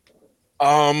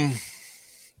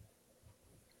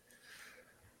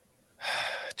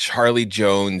 Charlie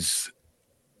Jones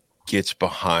gets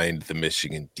behind the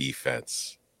Michigan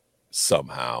defense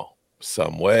somehow,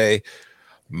 some way.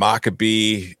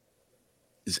 Maccabee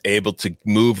is able to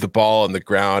move the ball on the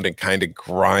ground and kind of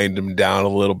grind them down a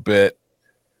little bit.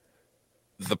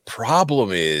 The problem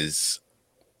is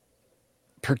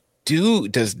Purdue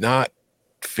does not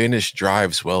finish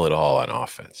drives well at all on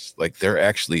offense. Like, they're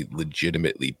actually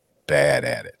legitimately bad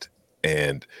at it.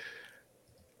 And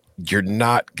you're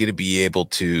not going to be able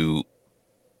to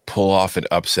pull off an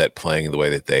upset playing the way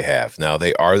that they have. Now,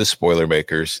 they are the spoiler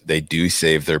makers. They do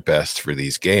save their best for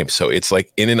these games. So it's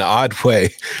like, in an odd way,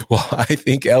 well, I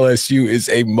think LSU is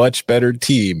a much better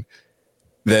team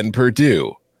than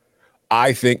Purdue.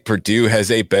 I think Purdue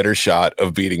has a better shot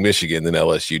of beating Michigan than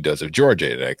LSU does of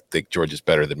Georgia. And I think Georgia's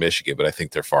better than Michigan, but I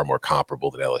think they're far more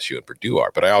comparable than LSU and Purdue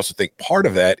are. But I also think part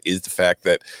of that is the fact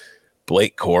that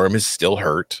Blake Corum is still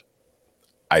hurt.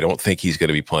 I don't think he's going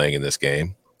to be playing in this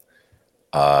game.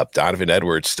 Donovan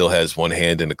Edwards still has one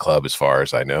hand in the club as far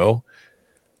as I know.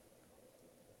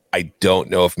 I don't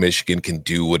know if Michigan can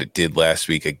do what it did last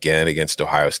week again against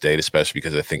Ohio State, especially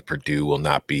because I think Purdue will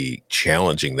not be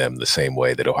challenging them the same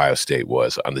way that Ohio State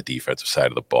was on the defensive side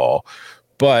of the ball.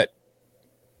 But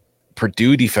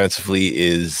Purdue defensively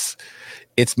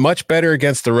it's much better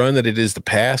against the run than it is the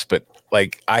pass. But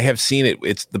like, I have seen it,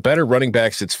 it's the better running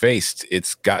backs it's faced.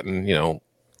 It's gotten,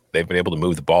 they've been able to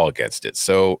move the ball against it.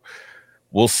 So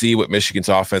we'll see what Michigan's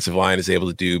offensive line is able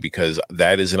to do, because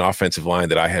that is an offensive line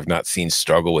that I have not seen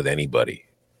struggle with anybody.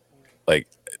 Like,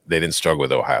 they didn't struggle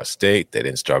with Ohio State. They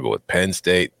didn't struggle with Penn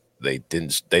State. They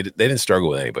didn't struggle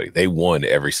with anybody. They won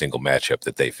every single matchup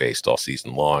that they faced all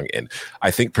season long. And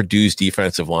I think Purdue's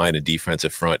defensive line and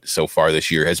defensive front so far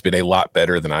this year has been a lot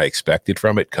better than I expected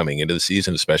from it coming into the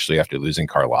season, especially after losing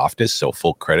Karlaftis. So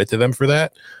full credit to them for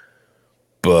that.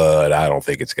 But I don't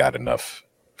think it's got enough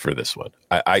for this one.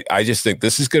 I just think I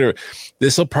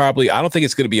don't think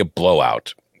it's going to be a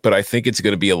blowout, but I think it's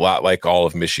going to be a lot like all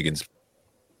of Michigan's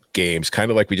games,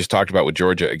 kind of like we just talked about with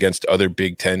Georgia against other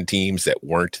Big Ten teams that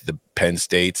weren't the Penn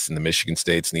States and the Michigan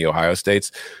States and the Ohio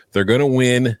States. They're going to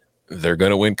win. They're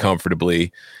going to win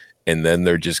comfortably, and then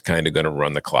they're just kind of going to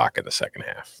run the clock in the second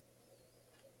half.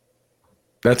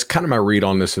 That's kind of my read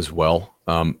on this as well.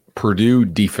 Purdue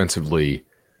defensively,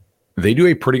 they do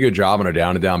a pretty good job on a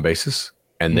down-to-down basis.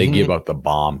 And they give up the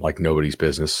bomb like nobody's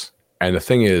business. And the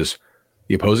thing is,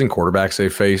 the opposing quarterbacks they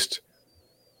faced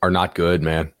are not good,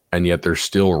 man. And yet they're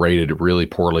still rated really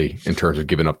poorly in terms of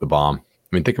giving up the bomb. I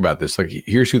mean, think about this. Like,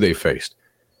 here's who they faced: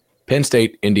 Penn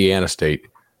State, Indiana State,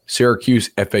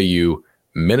 Syracuse, FAU,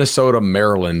 Minnesota,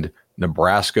 Maryland,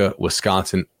 Nebraska,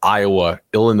 Wisconsin, Iowa,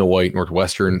 Illinois,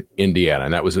 Northwestern, Indiana.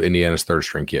 And that was Indiana's third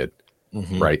string kid,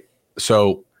 right?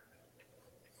 So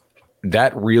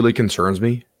that really concerns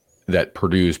me, that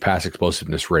Purdue's pass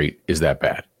explosiveness rate is that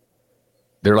bad.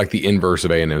 They're like the inverse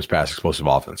of A&M's pass explosive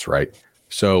offense, right?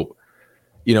 So,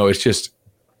 it's just,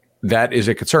 that is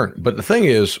a concern. But the thing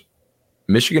is,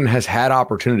 Michigan has had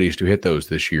opportunities to hit those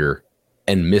this year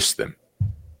and missed them.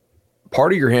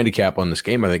 Part of your handicap on this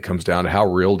game, I think, comes down to how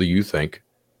real do you think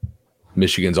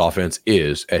Michigan's offense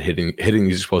is at hitting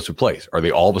these explosive plays? Are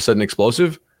they all of a sudden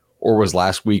explosive, or was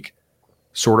last week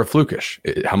sort of flukish?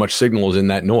 How much signal is in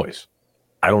that noise?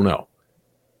 I don't know.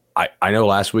 I know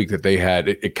last week that they had,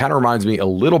 it kind of reminds me a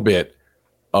little bit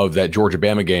of that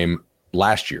Georgia-Bama game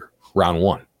last year, round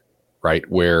 1, right?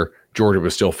 Where Georgia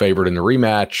was still favored in the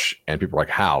rematch, and people were like,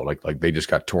 how? Like they just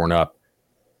got torn up.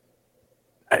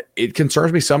 It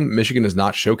concerns me some Michigan has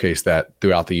not showcased that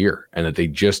throughout the year, and that they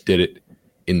just did it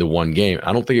in the one game.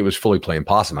 I don't think it was fully playing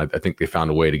possum. I think they found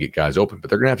a way to get guys open, but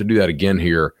they're going to have to do that again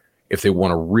here if they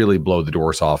want to really blow the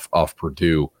doors off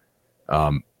Purdue.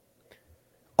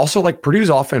 Also, like, Purdue's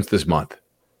offense this month,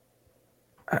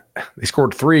 they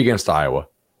scored 3 against Iowa.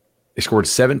 They scored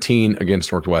 17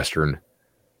 against Northwestern.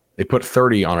 They put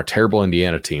 30 on a terrible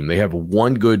Indiana team. They have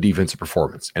one good defensive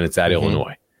performance, and it's at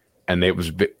Illinois. And they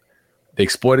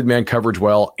exploited man coverage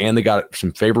well, and they got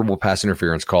some favorable pass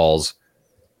interference calls.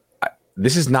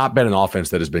 This has not been an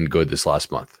offense that has been good this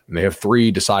last month. And they have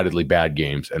 3 decidedly bad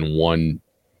games and 1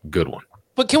 good one.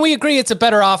 But can we agree it's a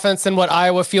better offense than what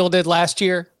Iowa fielded last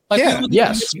year?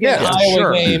 Yes. Iowa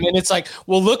sure. game, and it's like,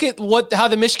 well, look at how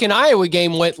the Michigan-Iowa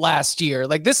game went last year.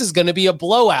 Like, this is going to be a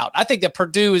blowout. I think that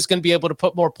Purdue is going to be able to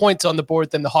put more points on the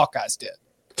board than the Hawkeyes did.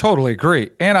 Totally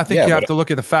agree. And I think you have to look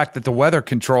at the fact that the weather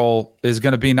control is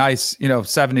going to be nice,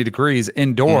 70 degrees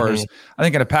indoors. I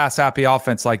think in a pass happy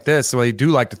offense like this, so they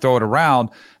do like to throw it around.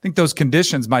 I think those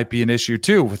conditions might be an issue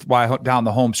too, with why down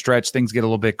the home stretch, things get a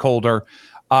little bit colder.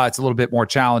 It's a little bit more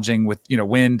challenging with,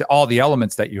 wind, all the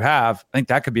elements that you have. I think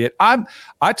that could be it. I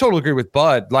totally agree with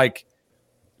Bud. Like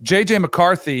JJ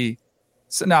McCarthy.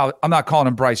 So now I'm not calling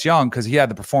him Bryce Young because he had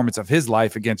the performance of his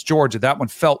life against Georgia. That one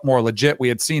felt more legit. We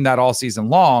had seen that all season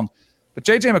long. But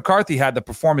J.J. McCarthy had the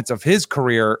performance of his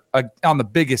career on the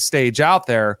biggest stage out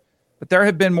there. But there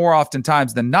have been more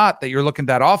oftentimes than not that you're looking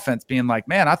at that offense being like,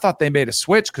 man, I thought they made a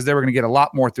switch because they were going to get a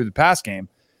lot more through the pass game.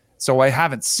 So I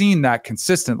haven't seen that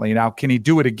consistently. Now, can he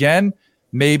do it again?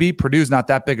 Maybe. Purdue's not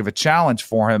that big of a challenge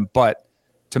for him. But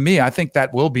to me, I think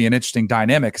that will be an interesting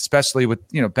dynamic, especially with,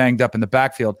 banged up in the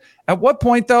backfield. At what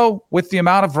point, though, with the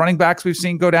amount of running backs we've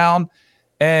seen go down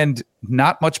and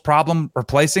not much problem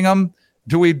replacing them,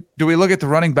 do we look at the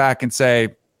running back and say,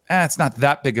 it's not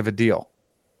that big of a deal?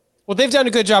 Well, they've done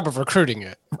a good job of recruiting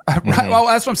it. Right. Well,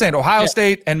 that's what I'm saying. Ohio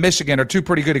State and Michigan are two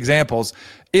pretty good examples.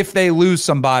 If they lose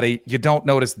somebody, you don't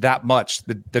notice that much,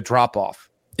 the drop-off.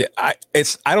 Yeah,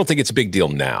 I don't think it's a big deal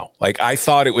now. Like, I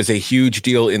thought it was a huge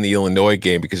deal in the Illinois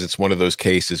game because it's one of those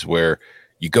cases where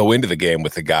you go into the game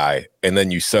with a guy and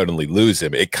then you suddenly lose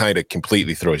him. It kind of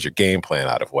completely throws your game plan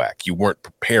out of whack. You weren't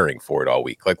preparing for it all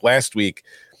week. Like last week,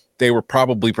 they were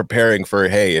probably preparing for,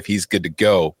 hey, if he's good to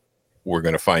go, we're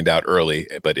going to find out early.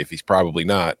 But if he's probably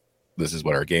not, this is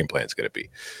what our game plan is going to be.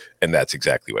 And that's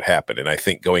exactly what happened. And I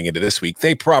think going into this week,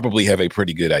 they probably have a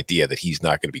pretty good idea that he's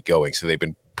not going to be going. So they've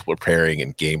been preparing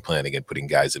and game planning and putting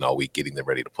guys in all week, getting them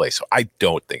ready to play. So I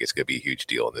don't think it's going to be a huge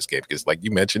deal in this game because, like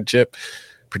you mentioned, Chip,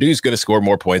 Purdue's going to score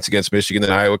more points against Michigan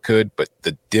than Iowa could. But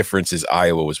the difference is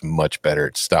Iowa was much better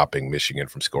at stopping Michigan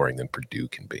from scoring than Purdue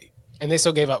can be. And they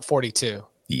still gave up 42.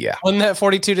 Yeah. Wasn't that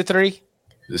 42-3?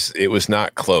 It was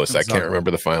not close. I can't remember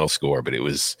the final score, but it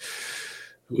was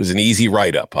an easy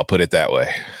write-up. I'll put it that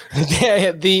way.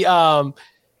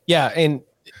 And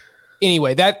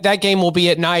anyway, that game will be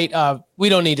at night. We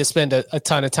don't need to spend a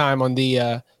ton of time on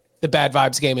the Bad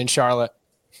Vibes game in Charlotte.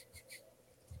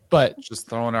 But just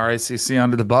throwing our ACC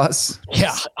under the bus.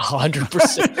 Yeah,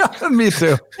 100%. Me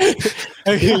too.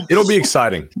 It'll be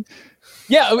exciting.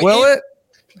 Yeah. Will it?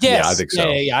 Yes. Yeah, I think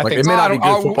so. Yeah, I like, think it may not be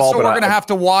good football, so but we're going to have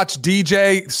to watch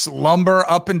DJ slumber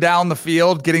up and down the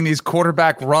field, getting these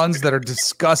quarterback runs that are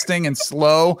disgusting and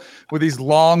slow with these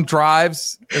long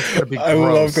drives. It's going to be gross. I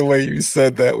love the way you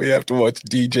said that. We have to watch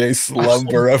DJ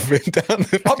slumber up and down the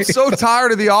field. I'm so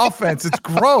tired of the offense. It's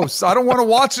gross. I don't want to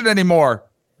watch it anymore.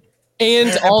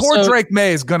 And also, poor Drake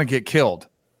May is going to get killed.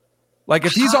 Like,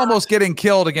 if he's almost getting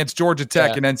killed against Georgia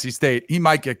Tech and NC State, he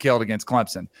might get killed against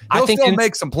Clemson. He'll still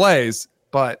make some plays.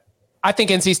 But I think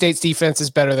NC State's defense is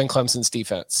better than Clemson's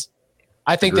defense.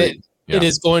 I think that it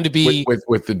is going to be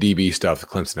with the DB stuff that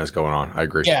Clemson has going on. I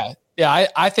agree. Yeah.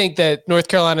 I think that North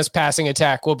Carolina's passing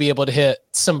attack will be able to hit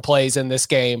some plays in this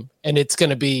game, and it's going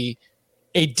to be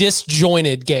a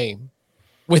disjointed game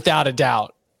without a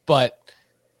doubt. But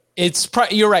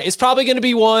you're right. It's probably going to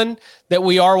be one that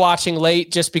we are watching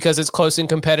late just because it's close and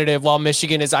competitive while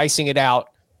Michigan is icing it out.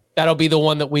 That'll be the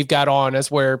one that we've got on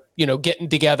as we're, getting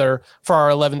together for our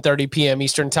 11:30 p.m.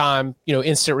 Eastern time,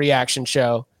 instant reaction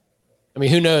show. I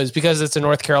mean, who knows? Because it's a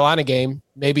North Carolina game,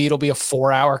 maybe it'll be a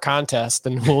 4-hour contest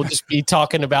and we'll just be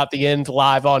talking about the end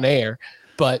live on air.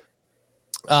 But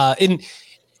I'll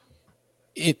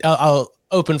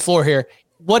open floor here.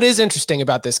 What is interesting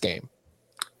about this game?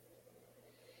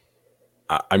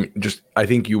 I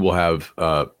think you will have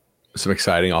some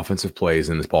exciting offensive plays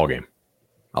in this ball game.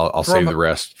 I'll save the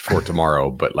rest for tomorrow,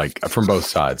 but like from both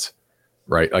sides,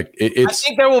 right? Like I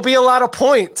think there will be a lot of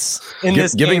points in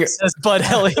this game, says Bud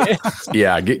Elliott.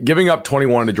 Yeah, giving up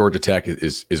 21 to Georgia Tech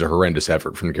is a horrendous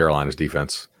effort from the Carolina's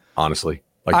defense. Honestly,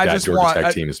 like Georgia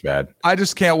Tech team is bad. I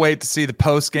just can't wait to see the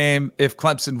post game if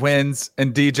Clemson wins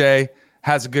and DJ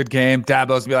has a good game.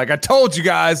 Dabo's be like, "I told you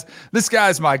guys, this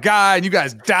guy's my guy, and you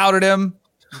guys doubted him."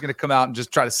 He's gonna come out and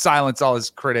just try to silence all his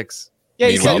critics.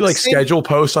 Yeah, can you schedule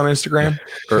posts on Instagram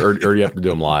or you have to do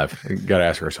them live? You got to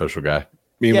ask our social guy.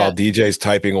 Meanwhile, DJ's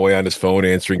typing away on his phone,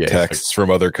 answering texts from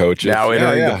other coaches. Now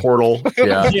entering the portal.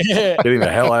 Getting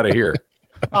the hell out of here.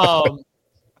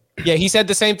 He said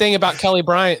the same thing about Kelly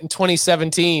Bryant in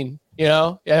 2017,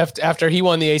 after he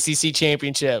won the ACC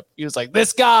championship. He was like,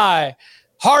 this guy,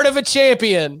 heart of a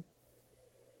champion.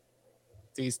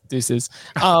 Deuces.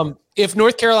 If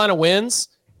North Carolina wins,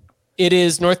 it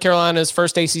is North Carolina's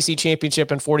first ACC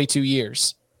championship in 42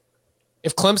 years.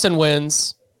 If Clemson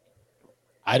wins,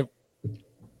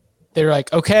 they're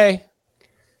like, okay,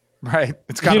 Right.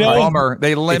 It's kind of a bummer.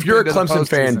 They limp. If you're a Clemson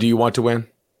fan, do you want to win?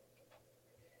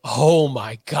 Oh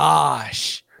my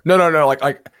gosh. No.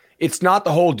 Like it's not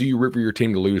the whole "do you root for your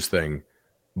team to lose" thing,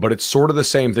 but it's sort of the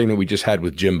same thing that we just had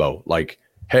with Jimbo. Like,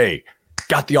 hey,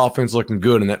 got the offense looking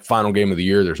good in that final game of the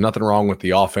year. There's nothing wrong with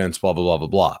the offense. Blah blah blah blah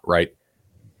blah. Right.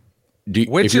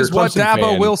 Which is what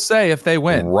Dabo will say if they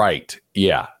win. Right.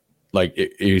 Yeah. Like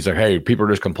he's like, hey, people are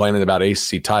just complaining about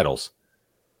ACC titles.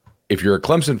 If you're a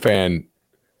Clemson fan,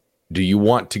 do you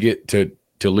want to get to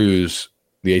lose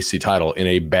the ACC title in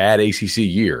a bad ACC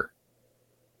year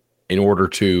in order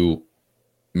to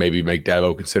maybe make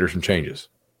Dabo consider some changes?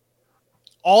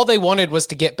 All they wanted was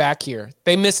to get back here.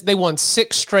 They won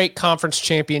 6 straight conference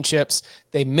championships.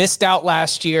 They missed out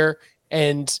last year,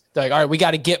 and they're like, all right, we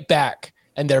got to get back.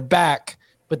 And they're back,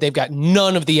 but they've got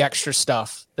none of the extra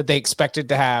stuff that they expected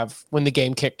to have when the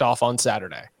game kicked off on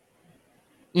Saturday.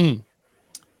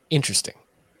 Interesting.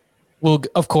 We'll,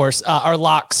 of course, our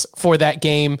locks for that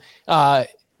game,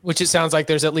 which it sounds like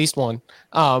there's at least one,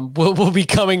 will be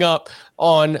coming up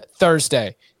on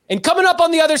Thursday. And coming up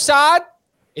on the other side,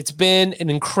 it's been an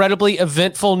incredibly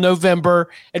eventful November,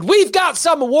 and we've got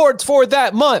some awards for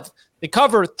that month. They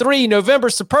cover 3 November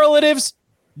superlatives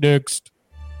next.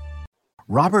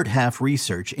 Robert Half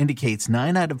research indicates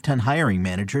 9 out of 10 hiring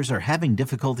managers are having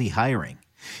difficulty hiring.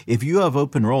 If you have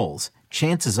open roles,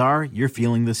 chances are you're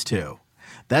feeling this too.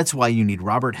 That's why you need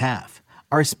Robert Half.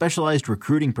 Our specialized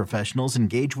recruiting professionals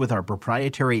engage with our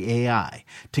proprietary AI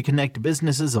to connect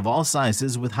businesses of all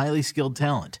sizes with highly skilled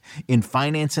talent in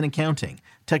finance and accounting,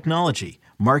 technology,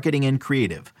 marketing and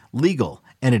creative, legal,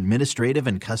 and administrative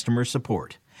and customer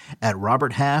support. At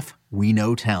Robert Half, we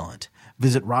know talent.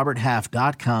 Visit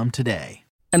roberthalf.com today.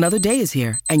 Another day is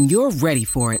here, and you're ready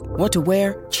for it. What to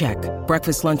wear? Check.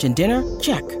 Breakfast, lunch, and dinner?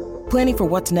 Check. Planning for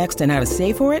what's next and how to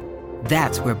save for it?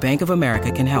 That's where Bank of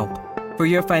America can help. For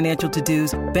your financial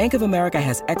to-dos, Bank of America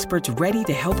has experts ready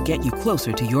to help get you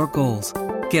closer to your goals.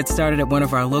 Get started at one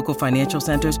of our local financial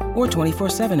centers or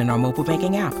 24/7 in our mobile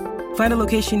banking app. Find a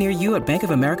location near you at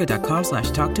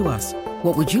bankofamerica.com/talktous.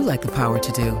 What would you like the power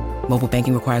to do? Mobile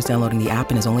banking requires downloading the app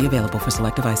and is only available for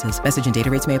select devices. Message and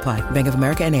data rates may apply. Bank of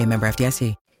America NA, member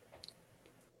FDIC.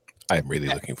 I'm really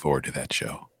looking forward to that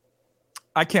show.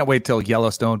 I can't wait till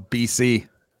Yellowstone, BC.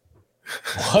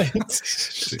 What?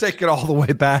 Just take it all the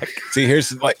way back. See,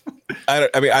 here's like,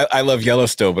 I love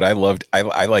Yellowstone, but I liked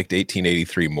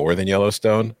 1883 more than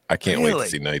Yellowstone. I can't wait to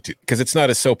see 19 because it's not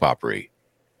a soap opera.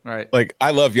 Right. Like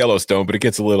I love Yellowstone, but it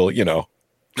gets a little,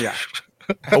 Yeah.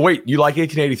 Oh wait, you like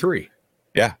 1883?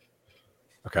 Yeah.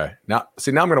 Okay. Now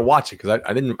I'm going to watch it because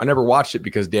I never watched it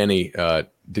because Danny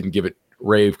didn't give it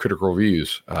rave critical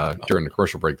reviews during the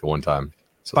commercial break the one time.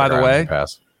 So by the way,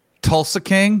 Tulsa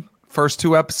King, first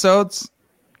 2 episodes,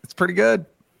 it's pretty good.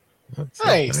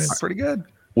 Nice. It's pretty good.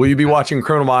 Will you be watching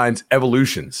Criminal Minds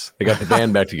Evolutions? They got the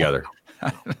band back together.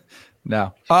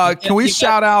 No. Can we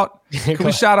shout out?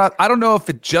 I don't know if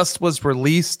it just was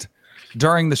released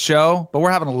during the show, but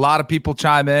we're having a lot of people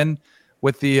chime in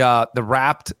with the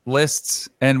Wrapped lists,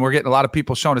 and we're getting a lot of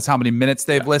people showing us how many minutes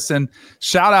they've listened.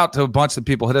 Shout out to a bunch of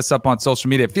people. Hit us up on social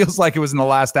media. It feels like it was in the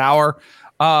last hour.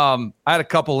 I had a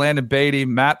couple: Landon Beatty,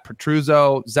 Matt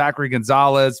Petruzzo, Zachary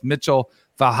Gonzalez, Mitchell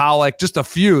Valhalic, just a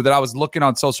few that I was looking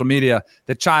on social media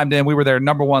that chimed in. We were their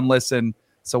number 1 listen.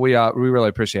 So we really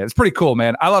appreciate it. It's pretty cool,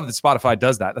 man. I love that Spotify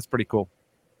does that. That's pretty cool.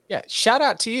 Yeah. Shout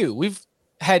out to you. We've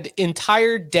had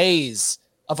entire days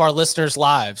of our listeners'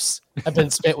 lives have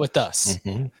been spent with us,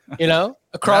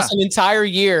 across an entire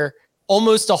year,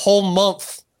 almost a whole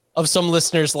month of some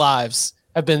listeners' lives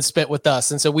have been spent with us.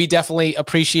 And so we definitely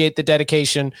appreciate the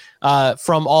dedication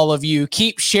from all of you.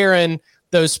 Keep sharing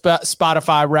those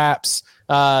Spotify Wraps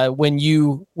when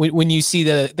you see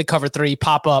the Cover 3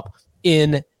 pop up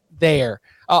in there.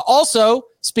 Also,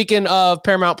 speaking of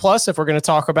Paramount Plus, if we're going to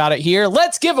talk about it here,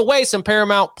 let's give away some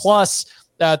Paramount Plus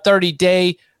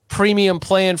 30-day premium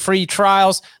plan free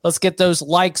trials. Let's get those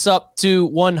likes up to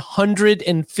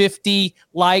 150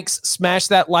 likes. Smash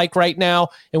that like right now.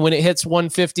 And when it hits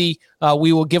 150,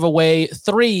 we will give away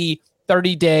 3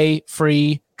 30-day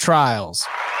free trials.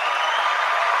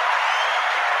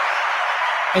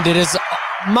 And it is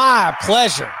my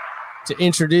pleasure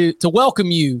to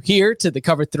welcome you here to the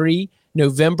Cover 3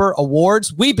 November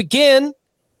Awards. We begin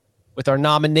with our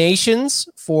nominations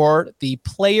for the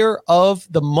Player of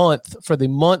the Month for the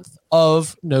month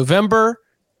of November.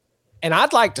 And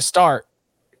I'd like to start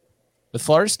with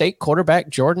Florida State quarterback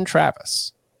Jordan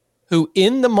Travis, who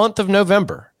in the month of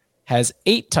November has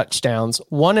 8 touchdowns,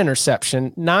 1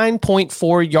 interception,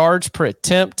 9.4 yards per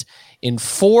attempt in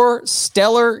 4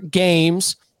 stellar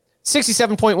games,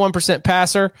 67.1%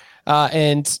 passer,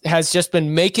 and has just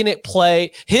been making it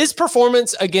play. His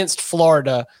performance against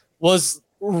Florida was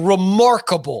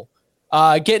remarkable,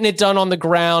 getting it done on the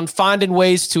ground, finding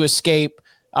ways to escape.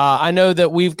 I know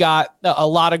that we've got a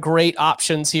lot of great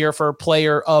options here for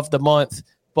player of the month,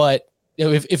 but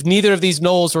if neither of these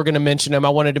Noles were going to mention him, I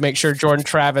wanted to make sure Jordan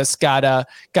Travis got a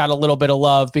little bit of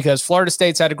love, because Florida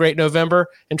State's had a great November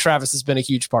and Travis has been a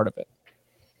huge part of it.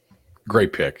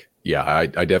 Great pick. Yeah, I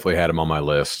definitely had him on my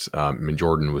list.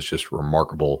 Jordan was just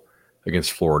remarkable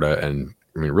against Florida, and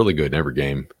really good in every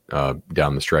game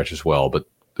down the stretch as well. But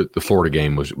the Florida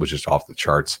game was just off the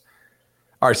charts.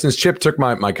 All right, since Chip took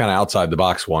my kind of outside the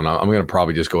box one, I'm going to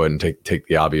probably just go ahead and take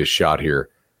the obvious shot here.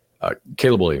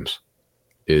 Caleb Williams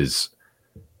is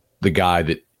the guy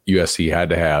that USC had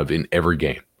to have in every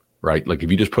game, right? Like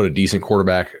if you just put a decent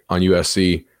quarterback on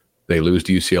USC, they lose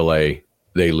to UCLA,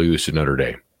 they lose to Notre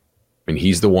Dame.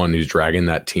 He's the one who's dragging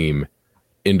that team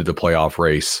into the playoff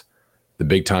race. The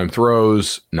big time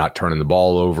throws, not turning the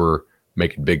ball over,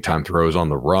 making big time throws on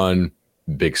the run,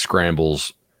 big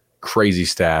scrambles, crazy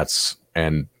stats,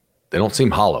 and they don't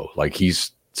seem hollow. Like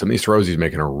some of these throws he's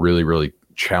making are really, really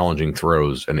challenging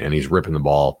throws, and he's ripping the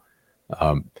ball.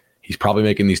 He's probably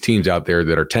making these teams out there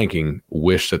that are tanking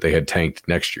wish that they had tanked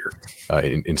next year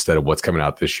instead of what's coming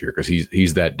out this year, because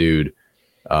he's that dude.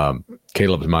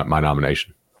 Caleb is my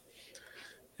nomination.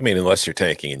 Unless you're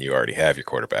tanking and you already have your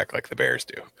quarterback like the Bears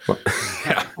do.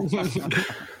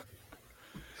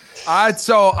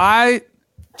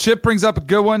 Chip brings up a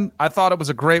good one. I thought it was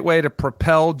a great way to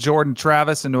propel Jordan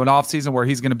Travis into an offseason where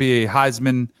he's going to be a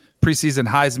preseason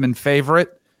Heisman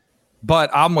favorite.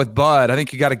 But I'm with Bud. I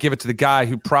think you got to give it to the guy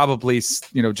who probably,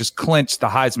 just clinched the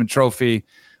Heisman Trophy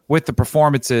with the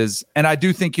performances. And I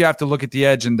do think you have to look at the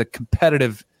edge and the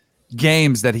competitive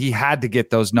games that he had to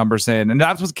get those numbers in. And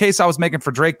that was the case I was making for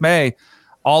Drake May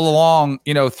all along,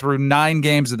 through 9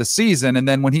 games of the season. And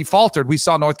then when he faltered, we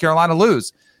saw North Carolina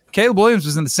lose. Caleb Williams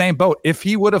was in the same boat. If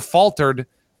he would have faltered,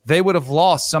 they would have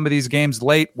lost some of these games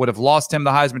late, would have lost him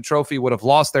the Heisman Trophy, would have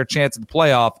lost their chance at the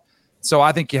playoff. So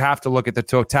I think you have to look at the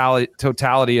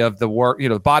totality of the work,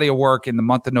 the body of work in the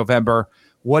month of November,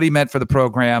 what he meant for the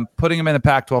program, putting him in the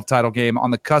Pac-12 title game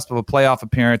on the cusp of a playoff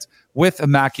appearance with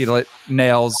immaculate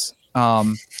nails.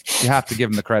 You have to give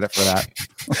him the credit for that.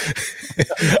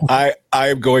 I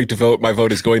am going to vote. My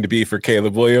vote is going to be for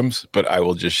Caleb Williams, but I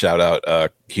will just shout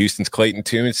out Houston's Clayton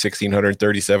Tune,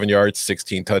 1,637 yards,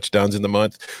 16 touchdowns in the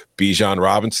month. Bijan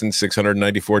Robinson,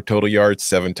 694 total yards,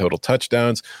 7 total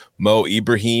touchdowns. Mo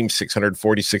Ibrahim,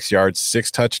 646 yards, 6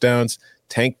 touchdowns.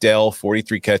 Tank Dell,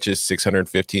 43 catches,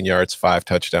 615 yards, 5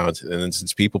 touchdowns. And then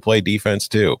since people play defense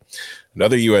too,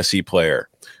 another USC player,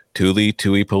 Tuli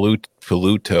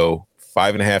Peluto,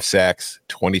 5.5 sacks,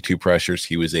 22 pressures.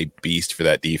 He was a beast for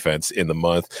that defense in the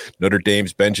month. Notre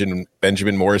Dame's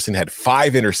Benjamin Morrison had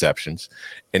 5 interceptions,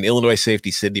 and Illinois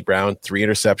safety Sidney Brown, 3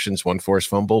 interceptions, 1 forced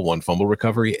fumble, 1 fumble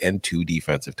recovery, and 2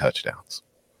 defensive touchdowns.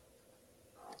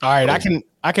 All right,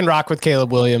 I can rock with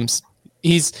Caleb Williams.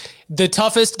 He's the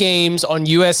toughest games on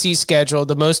USC's schedule.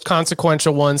 The most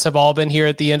consequential ones have all been here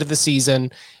at the end of the season,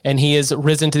 and he has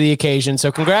risen to the occasion.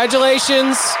 So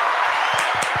congratulations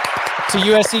to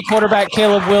USC quarterback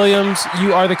Caleb Williams.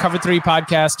 You are the Cover 3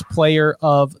 Podcast Player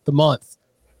of the Month.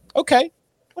 Okay,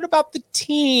 what about the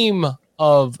Team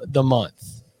of the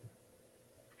Month?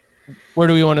 Where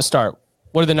do we want to start?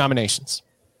 What are the nominations?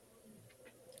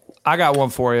 I got one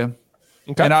for you.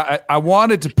 Okay. And I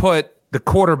wanted to put the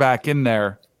quarterback in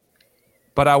there,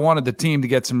 but I wanted the team to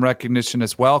get some recognition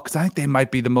as well, because I think they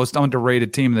might be the most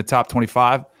underrated team in the top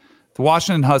 25. The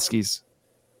Washington Huskies.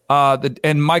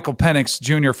 And Michael Penix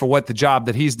Jr. for the job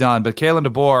that he's done. But Kalen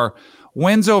DeBoer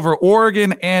wins over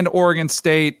Oregon and Oregon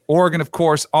State. Oregon, of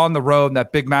course, on the road,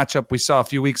 that big matchup we saw a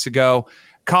few weeks ago.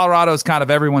 Colorado's kind of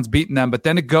everyone's beating them. But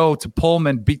then to go to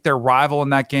Pullman, beat their rival in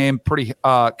that game pretty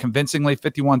convincingly,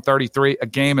 51-33, a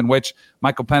game in which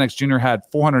Michael Penix Jr. had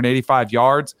 485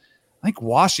 yards. I think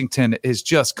Washington is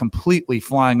just completely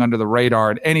flying under the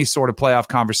radar in any sort of playoff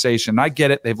conversation. I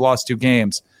get it. They've lost 2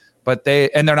 games, but they're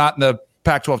not in the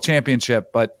Pac-12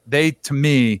 championship, but they, to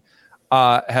me,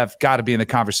 have got to be in the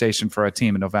conversation for a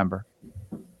team in November.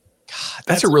 God,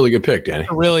 that's a really good pick, Danny.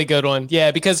 A really good one.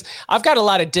 Yeah, because I've got a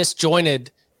lot of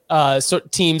disjointed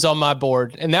teams on my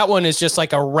board, and that one is just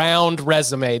like a round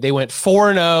resume. They went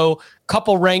 4-0,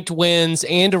 couple ranked wins,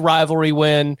 and a rivalry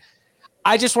win.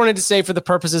 I just wanted to say, for the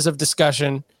purposes of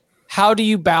discussion, how do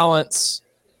you balance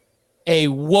a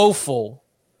woeful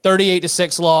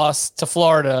 38-6 loss to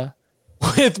Florida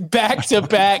with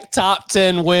back-to-back top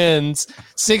 10 wins,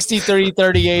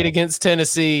 63-38 against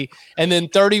Tennessee, and then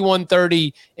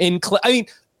 31-30 in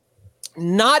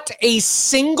Not a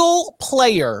single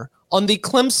player on the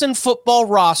Clemson football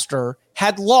roster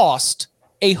had lost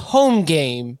a home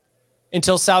game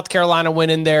until South Carolina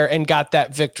went in there and got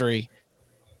that victory.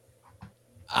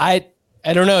 I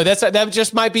don't know. That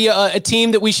just might be a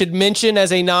team that we should mention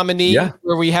as a nominee,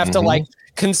 where we have to like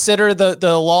consider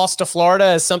the loss to Florida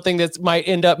as something that might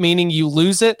end up meaning you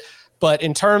lose it. But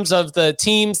in terms of the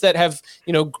teams that have,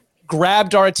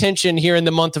 grabbed our attention here in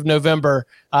the month of November,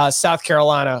 South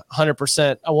Carolina,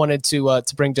 100%. I wanted to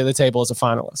bring to the table as a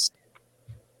finalist.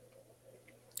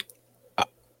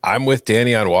 I'm with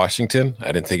Danny on Washington.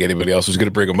 I didn't think anybody else was going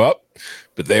to bring them up,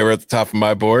 but they were at the top of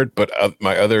my board. But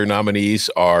my other nominees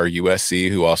are USC,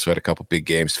 who also had a couple big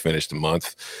games to finish the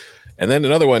month. And then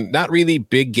another one, not really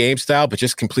big game style, but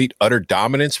just complete utter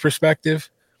dominance perspective.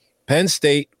 Penn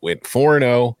State went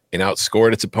 4-0 and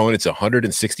outscored its opponents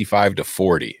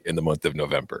 165-40 in the month of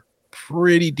November.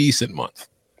 Pretty decent month.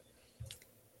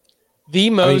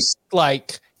 The most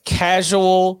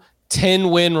casual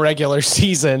 10-win regular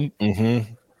season.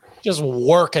 Mm-hmm. Just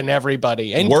working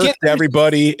everybody. And worked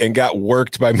everybody and got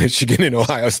worked by Michigan and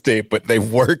Ohio State, but they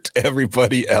worked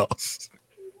everybody else.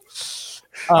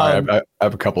 All right, I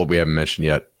have a couple we haven't mentioned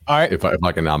yet. All right. If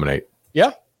I can nominate.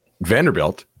 Yeah.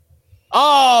 Vanderbilt.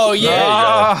 Oh,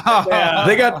 yeah. Yeah.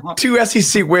 They got 2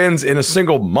 SEC wins in a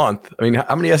single month. I mean,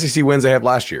 how many SEC wins they have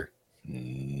last year?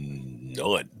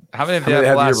 None. How many have they had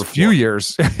the last few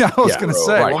years? I was going to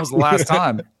say, when was the last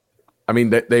time? I mean,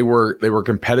 they were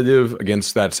competitive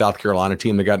against that South Carolina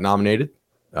team that got nominated.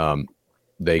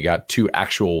 They got 2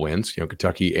 actual wins,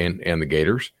 Kentucky and the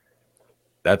Gators.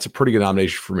 That's a pretty good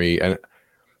nomination for me. And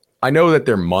I know that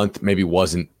their month maybe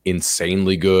wasn't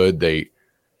insanely good. They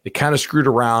kind of screwed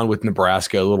around with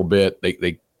Nebraska a little bit.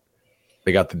 They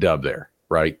got the dub there,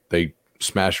 right? They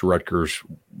smashed Rutgers,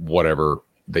 whatever.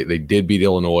 They did beat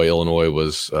Illinois. Illinois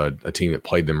was a team that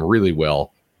played them really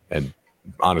well and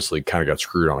honestly kind of got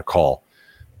screwed on a call.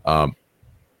 But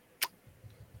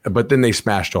then they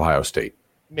smashed Ohio State.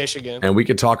 Michigan. And we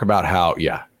could talk about how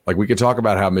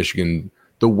Michigan,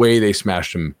 the way they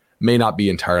smashed them may not be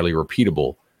entirely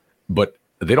repeatable, but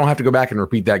they don't have to go back and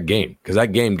repeat that game because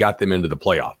that game got them into the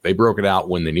playoff. They broke it out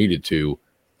when they needed to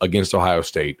against Ohio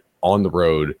State on the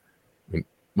road. I mean,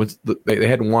 they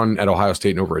hadn't won at Ohio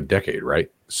State in over a decade, right?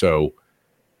 So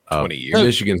 20 years.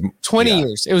 Michigan's 20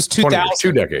 years. It was 2000.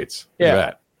 2 decades.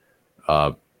 Yeah.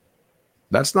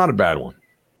 That's not a bad one.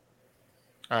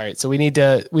 All right. So we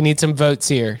need some votes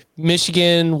here.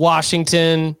 Michigan,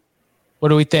 Washington. What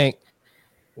do we think?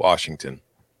 Washington.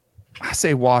 I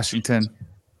say Washington.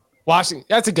 Washington.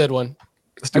 That's a good one.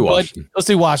 Let's do Washington. Let's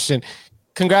do Washington.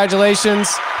 Congratulations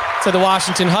to the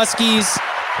Washington Huskies.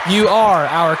 You are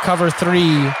our Cover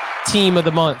 3 team of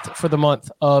the month for the month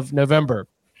of November.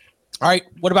 All right.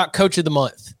 What about Coach of the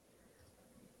Month?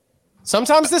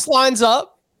 Sometimes this lines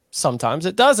up. Sometimes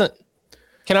it doesn't.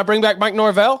 Can I bring back Mike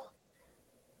Norvell?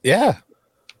 Yeah.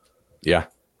 Yeah.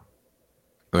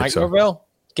 Mike Norvell,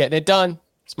 getting it done.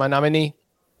 It's my nominee.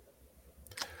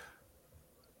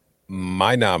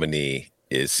 My nominee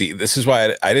is, this is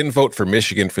why I didn't vote for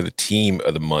Michigan for the team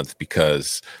of the month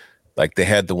because they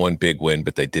had the one big win,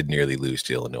 but they did nearly lose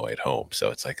to Illinois at home.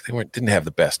 So it's they didn't have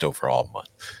the best overall month.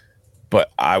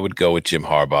 But I would go with Jim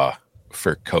Harbaugh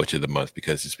for Coach of the Month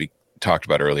because, as we talked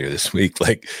about earlier this week,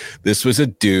 this was a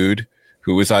dude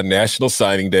who was on National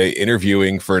Signing Day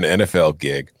interviewing for an NFL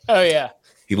gig. Oh, yeah.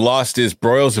 He lost his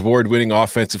Broyles Award-winning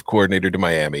offensive coordinator to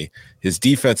Miami. His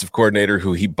defensive coordinator,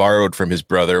 who he borrowed from his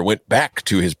brother, went back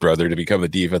to his brother to become the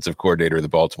defensive coordinator of the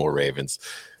Baltimore Ravens.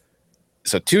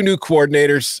 So 2 new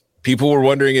coordinators. People were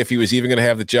wondering if he was even going to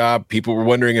have the job. People were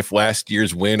wondering if last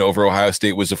year's win over Ohio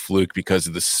State was a fluke because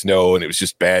of the snow and it was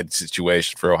just bad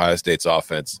situation for Ohio State's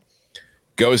offense.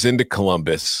 Goes into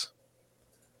Columbus,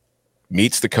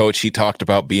 meets the coach he talked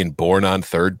about being born on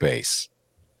third base,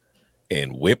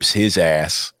 and whips his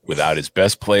ass without his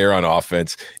best player on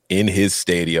offense in his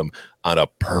stadium on a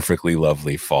perfectly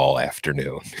lovely fall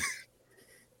afternoon.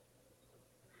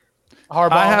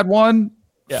 Harbaugh. I had one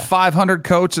 500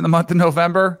 coach in the month of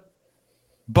November,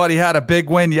 but he had a big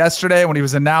win yesterday when he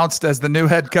was announced as the new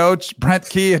head coach, Brent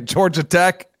Key at Georgia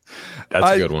Tech. That's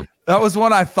a good one. That was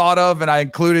one I thought of, and I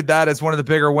included that as one of the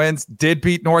bigger wins. Did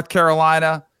beat North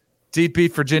Carolina, did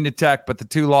beat Virginia Tech, but the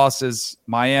 2 losses,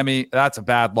 Miami, that's a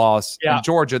bad loss. Yeah. And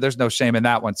Georgia, there's no shame in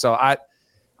that one. So I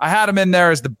had him in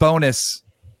there as the bonus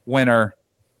winner,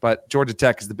 but Georgia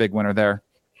Tech is the big winner there.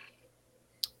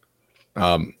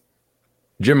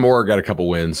 Jim Moore got a couple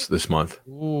wins this month.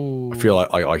 Ooh. I feel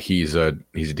like he's a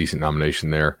decent nomination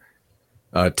there.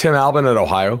 Tim Albin at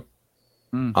Ohio.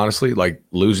 Honestly,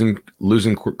 losing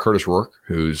Curtis Rourke,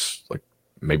 who's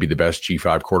maybe the best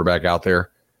G5 quarterback out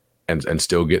there, and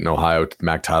still getting Ohio to the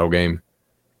MAC title game.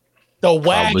 The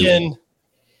wagon.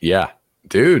 Yeah,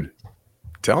 dude, I'm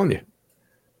telling you,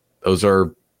 those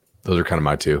are kind of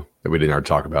my two that we didn't already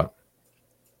talk about.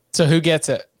 So who gets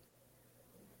it?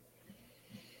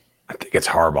 I think it's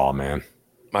Harbaugh, man.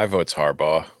 My vote's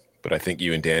Harbaugh, but I think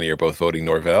you and Danny are both voting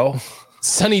Norvell.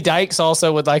 Sonny Dykes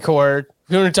also would like a word. If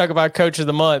we want to talk about Coach of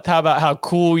the Month, how about how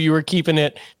cool you were keeping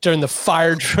it during the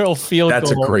fire drill field goal?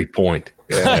 That's a great point.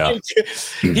 Yeah.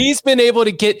 They've been able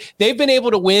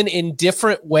to win in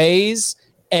different ways,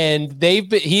 and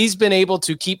he's been able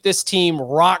to keep this team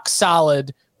rock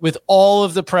solid with all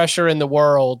of the pressure in the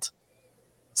world.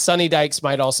 Sonny Dykes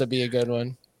might also be a good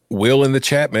one. Will in the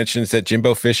chat mentions that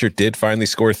Jimbo Fisher did finally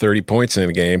score 30 points in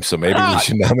a game, so maybe we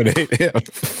should nominate him.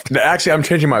 Actually, I'm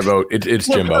changing my vote. It's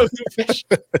Jimbo.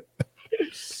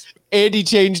 Andy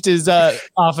changed his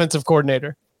offensive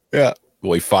coordinator. Yeah.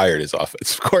 Well, he fired his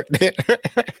offensive coordinator.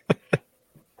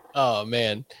 Oh,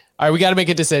 man. All right, we got to make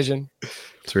a decision.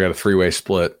 So we got a 3-way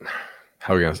split.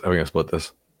 How are we gonna split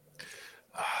this?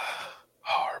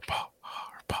 Harbaugh.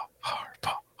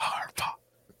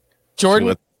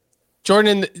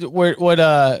 Jordan,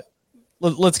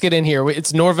 let's get in here.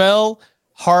 It's Norvell,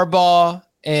 Harbaugh,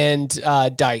 and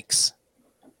Dykes.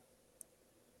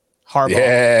 Harbaugh.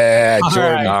 Yeah,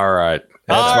 Jordan. All right.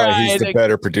 That's why he's the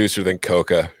better producer than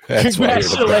Coca. That's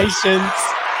Congratulations.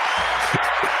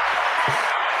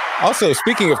 Also,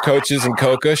 speaking of coaches and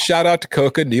Coca, shout out to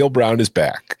Coca. Neil Brown is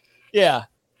back. Yeah.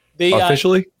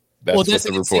 Officially? That's what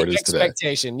the report is today.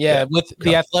 Expectation. Yeah. With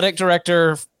the athletic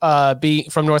director being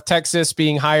from North Texas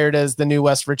being hired as the new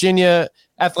West Virginia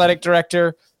athletic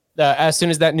director. As soon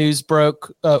as that news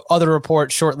broke, other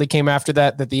reports shortly came after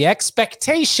that the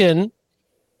expectation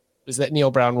is that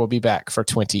Neil Brown will be back for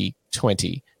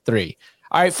 2023.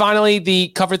 All right. Finally, the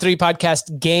Cover 3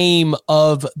 podcast game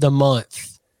of the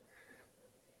month.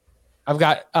 I've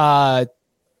got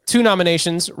 2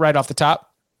 nominations right off the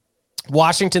top.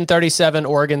 Washington 37,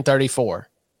 Oregon 34.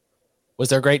 Was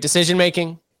there great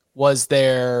decision-making? Was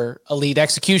there elite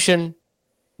execution?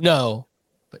 No,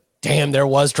 but damn, there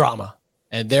was drama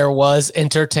and there was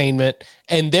entertainment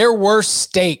and there were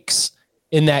stakes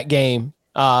in that game.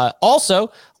 Also,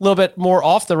 a little bit more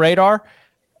off the radar,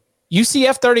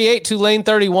 UCF 38, Tulane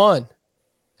 31.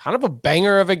 Kind of a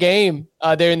banger of a game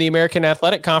there in the American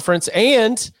Athletic Conference.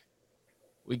 And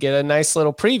we get a nice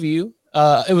little preview.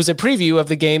 It was a preview of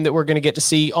the game that we're going to get to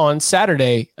see on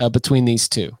Saturday between these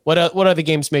two. What other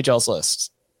games made y'all's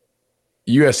lists?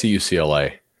 USC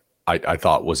UCLA, I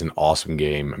thought was an awesome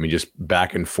game. I mean, just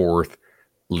back and forth,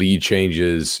 lead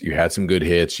changes. You had some good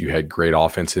hits. You had great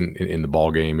offense in the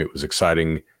ball game. It was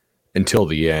exciting until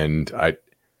the end.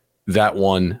 That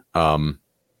one,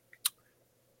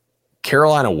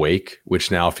 Carolina Wake, which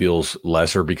now feels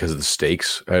lesser because of the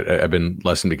stakes, have been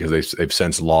lessened because they've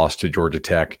since lost to Georgia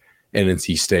Tech and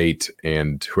NC State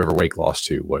and whoever Wake lost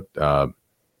to,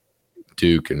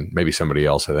 Duke and maybe somebody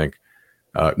else, I think.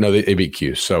 No, they beat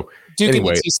Q. So Duke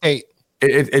anyway, and NC State.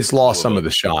 It's lost some of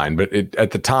the shine, but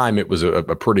at the time it was a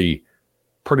pretty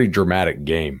dramatic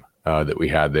game that we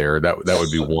had there. That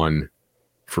would be one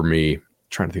for me. I'm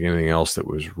trying to think of anything else that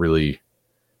was really,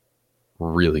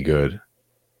 really good.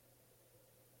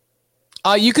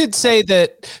 You could say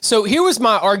that. So here was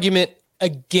my argument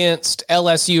against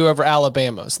LSU over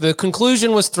Alabama. So the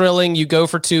conclusion was thrilling. You go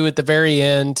for 2 at the very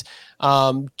end.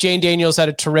 Jane Daniels had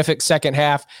a terrific second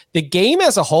half. The game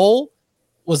as a whole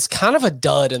was kind of a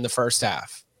dud in the first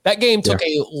half. That game took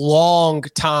a long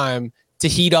time to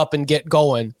heat up and get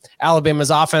going. Alabama's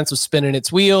offense was spinning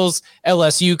its wheels.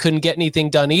 LSU couldn't get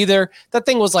anything done either. That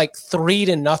thing was like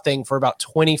 3-0 for about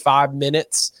 25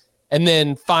 minutes. And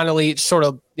then finally it sort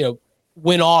of,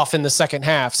 went off in the second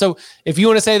half. So if you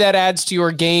want to say that adds to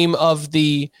your game of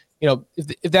the,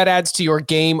 if that adds to your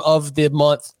game of the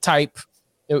month type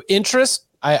interest,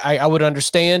 I would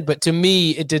understand. But to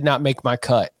me, it did not make my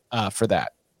cut for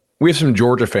that. We have some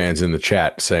Georgia fans in the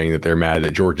chat saying that they're mad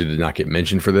that Georgia did not get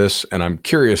mentioned for this. And I'm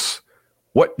curious,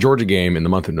 what Georgia game in the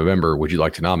month of November would you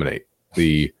like to nominate?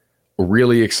 The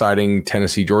really exciting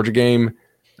Tennessee-Georgia game,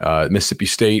 Mississippi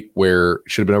State, where it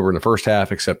should have been over in the first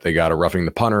half, except they got a roughing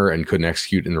the punter and couldn't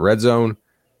execute in the red zone.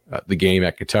 The game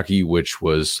at Kentucky, which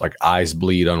was like eyes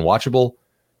bleed unwatchable,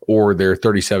 or their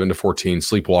 37-14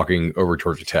 sleepwalking over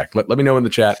Georgia Tech. Let me know in the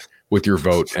chat with your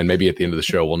vote, and maybe at the end of the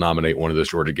show, we'll nominate one of those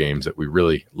Georgia games that we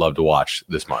really love to watch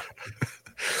this month.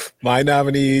 My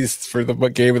nominees for the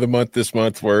game of the month this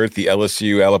month were the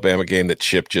LSU Alabama game that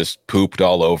Chip just pooped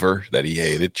all over, that he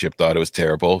hated. Chip thought it was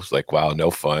terrible. It was like, wow,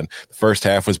 no fun. The first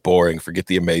half was boring. Forget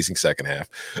the amazing second half.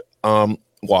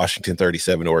 Washington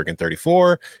 37, Oregon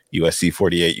 34, USC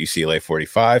 48, UCLA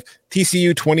 45,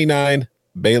 TCU 29,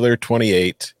 Baylor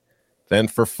 28. Then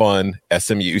for fun,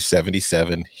 SMU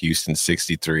 77, Houston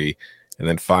 63. And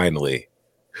then finally,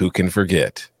 who can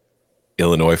forget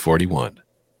Illinois 41,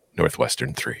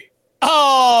 Northwestern 3.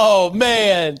 Oh,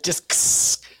 man.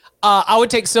 I would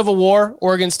take Civil War.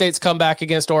 Oregon State's comeback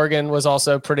against Oregon was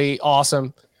also pretty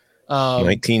awesome.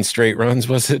 19 straight runs,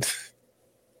 was it?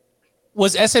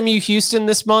 Was SMU Houston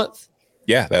this month?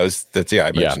 Yeah, I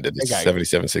mentioned it. It's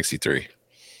 77-63.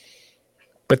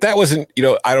 But that wasn't,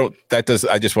 I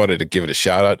just wanted to give it a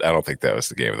shout out. I don't think that was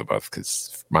the game of the month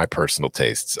because my personal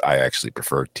tastes, I actually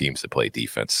prefer teams that play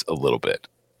defense a little bit.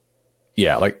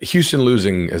 Yeah, like Houston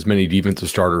losing as many defensive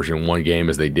starters in one game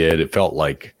as they did, it felt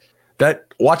like that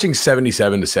watching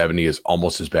 77-70 is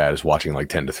almost as bad as watching like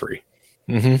 10-3.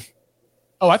 Mm-hmm.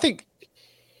 Oh, I think it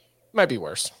might be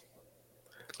worse.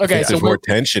 Okay, so there's more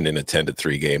tension in a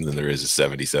 10-3 game than there is a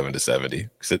 77-70.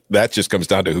 So that just comes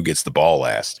down to who gets the ball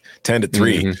last.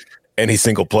 10-3, any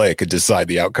single play could decide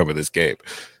the outcome of this game.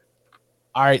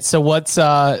 All right, so what's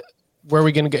where are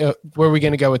we gonna go? Where are we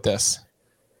gonna go with this?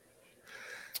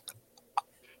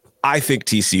 I think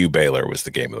TCU Baylor was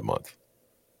the game of the month.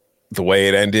 The way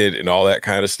it ended and all that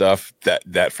kind of stuff,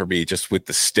 that for me, just with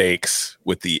the stakes,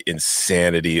 with the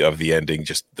insanity of the ending,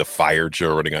 just the fire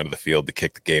Joe running onto the field to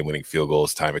kick the game-winning field goal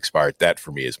as time expired, that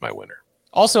for me is my winner.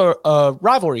 Also a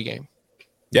rivalry game.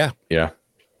 Yeah. Yeah.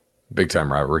 Big-time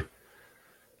rivalry.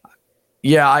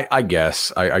 Yeah, I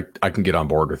guess. I can get on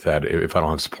board with that if I don't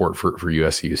have support for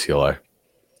USC, UCLA.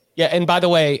 Yeah, and by the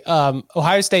way,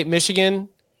 Ohio State, Michigan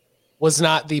was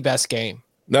not the best game.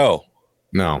 No.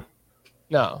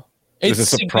 It was a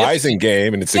surprising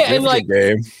game, and it's a significant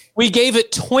game. We gave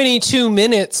it 22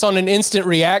 minutes on an instant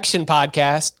reaction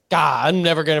podcast. God, I'm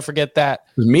never going to forget that.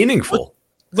 It was meaningful.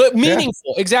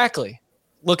 Meaningful, exactly.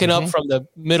 Looking up from the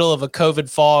middle of a COVID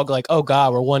fog, like, oh,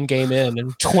 God, we're one game in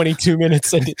and 22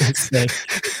 minutes into this thing.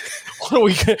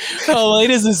 How late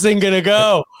is this thing going to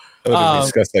go? We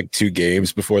discussed like 2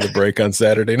 games before the break on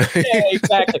Saturday night. Yeah,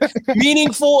 exactly.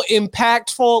 Meaningful,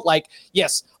 impactful, like,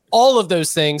 yes, all of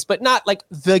those things, but not like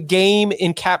the game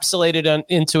encapsulated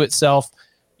into itself.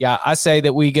 Yeah, I say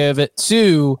that we give it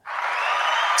to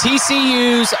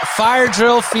TCU's fire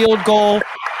drill field goal,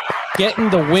 getting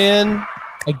the win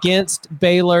against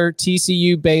Baylor.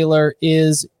 TCU Baylor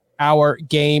is our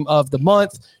game of the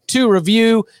month. To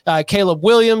review, Caleb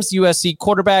Williams, USC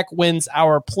quarterback, wins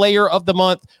our player of the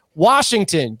month.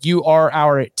 Washington, you are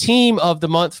our team of the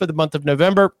month for the month of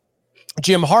November.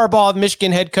 Jim Harbaugh,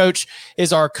 Michigan head coach,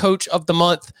 is our coach of the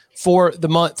month for the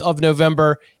month of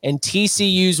November. And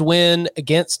TCU's win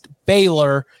against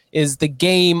Baylor is the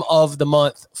game of the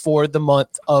month for the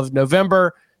month of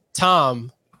November.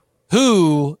 Tom,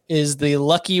 who are the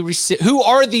lucky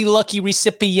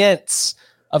recipients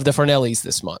of the Fernellis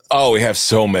this month? Oh, we have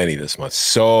so many this month.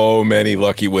 So many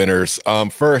lucky winners.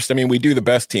 First, we do the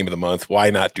best team of the month. Why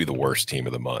not do the worst team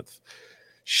of the month?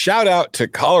 Shout out to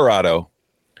Colorado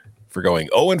for going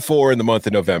 0-4 in the month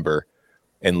of November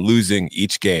and losing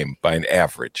each game by an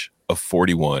average of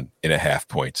 41.5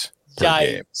 points per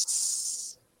game.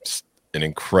 Just an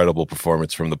incredible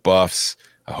performance from the Buffs.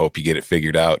 I hope you get it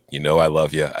figured out. You know I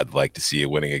love you. I'd like to see you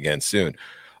winning again soon.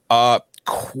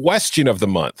 Question of the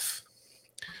month.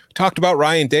 We talked about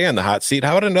Ryan Day on the hot seat.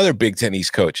 How about another Big Ten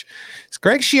East coach? Is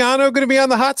Greg Schiano going to be on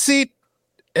the hot seat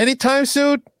anytime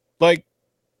soon? I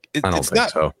don't think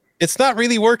so. It's not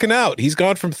really working out. He's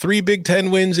gone from 3 Big Ten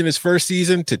wins in his first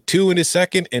season to 2 in his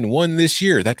second and 1 this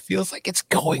year. That feels like it's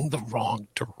going the wrong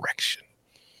direction.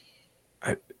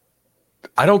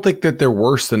 I don't think that they're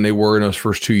worse than they were in those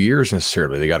first 2 years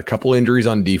necessarily. They got a couple injuries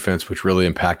on defense, which really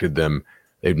impacted them.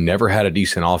 They've never had a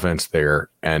decent offense there.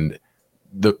 And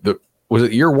was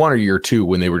it year 1 or year 2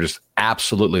 when they were just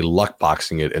absolutely luck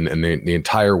boxing it and the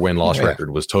entire win-loss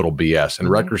record was total BS. And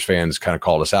Rutgers fans kind of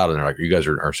called us out and they're like, you guys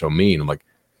are so mean. I'm like,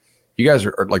 you guys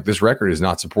are like, this record is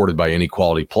not supported by any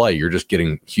quality play. You're just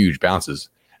getting huge bounces.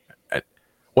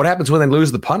 What happens when they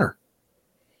lose the punter?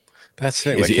 That's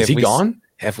it. Is he gone?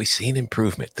 Have we seen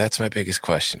improvement? That's my biggest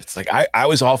question. It's like, I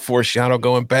was all for Schiano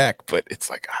going back, but it's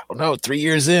like, I don't know, 3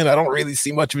 years in, I don't really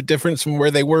see much of a difference from where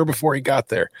they were before he got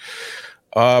there.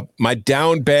 My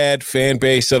down bad fan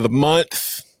base of the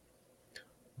month,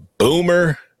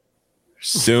 Boomer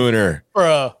Sooner.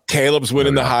 Bruh. Caleb's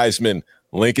winning the Heisman.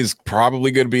 Lincoln's probably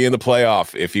going to be in the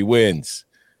playoff if he wins.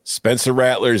 Spencer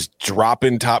Rattler's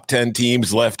dropping top 10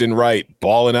 teams left and right,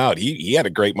 balling out. He had a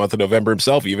great month of November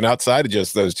himself, even outside of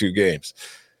just those 2 games.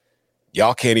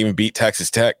 Y'all can't even beat Texas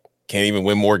Tech. can't even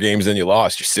win more games than you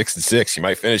lost. You're 6-6. You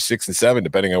might finish 6-7,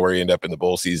 depending on where you end up in the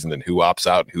bowl season and who opts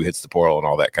out and who hits the portal and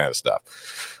all that kind of stuff.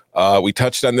 We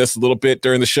touched on this a little bit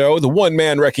during the show. The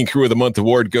one-man wrecking crew of the month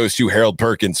award goes to Harold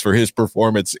Perkins for his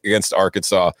performance against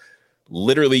Arkansas,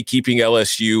 literally keeping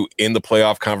LSU in the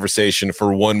playoff conversation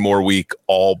for one more week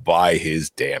all by his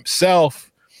damn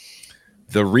self.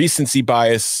 The recency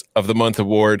bias of the month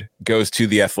award goes to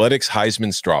the Athletics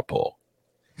Heisman straw poll,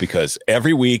 because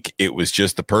every week it was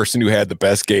just the person who had the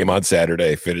best game on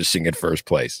Saturday finishing in first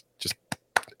place. Just,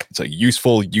 it's a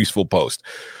useful post.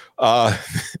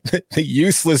 The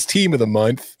useless team of the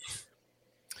month,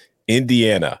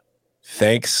 Indiana.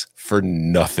 Thanks for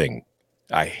nothing.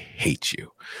 I hate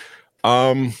you.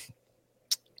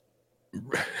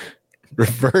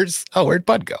 Reverse. Oh, where'd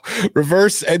Bud go?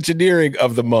 Reverse engineering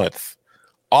of the month.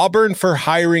 Auburn for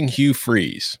hiring Hugh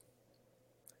Freeze,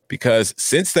 because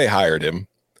since they hired him,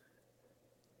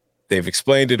 they've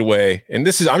explained it away. And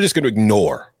I'm just going to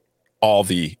ignore all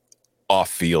the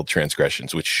off-field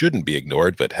transgressions, which shouldn't be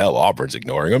ignored, but hell, Auburn's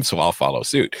ignoring them, so I'll follow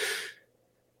suit.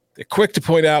 They're quick to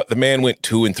point out the man went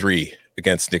 2-3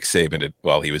 against Nick Saban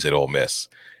while he was at Ole Miss.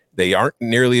 They aren't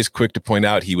nearly as quick to point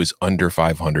out he was under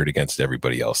 500 against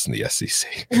everybody else in the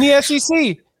SEC. In the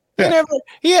SEC.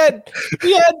 He had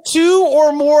 2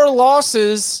 or more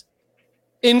losses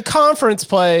in conference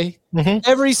play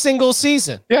every single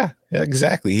season. Yeah,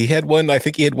 exactly. He had one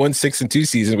 6-2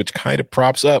 season, which kind of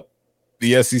props up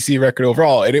the SEC record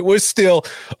overall, and it was still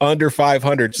under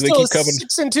 500. So they keep coming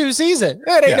 6-2 season.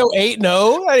 That ain't no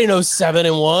 8-0. That ain't no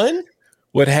 7-1.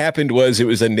 What happened was it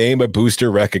was a name a booster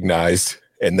recognized,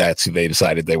 and that's who they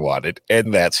decided they wanted,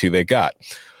 and that's who they got.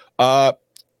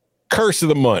 Curse of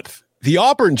the month. The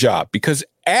Auburn job, because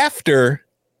after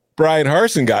Brian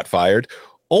Harsin got fired,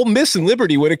 Ole Miss and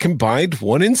Liberty would have combined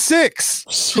 1-6.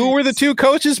 Jeez. Who were the two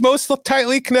coaches most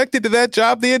tightly connected to that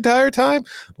job the entire time?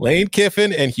 Lane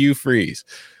Kiffin and Hugh Freeze.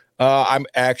 I'm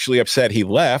actually upset he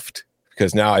left,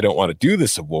 because now I don't want to do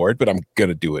this award, but I'm going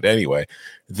to do it anyway.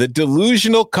 The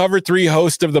delusional Cover 3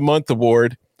 Host of the Month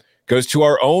award goes to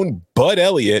our own Bud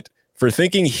Elliott for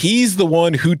thinking he's the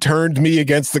one who turned me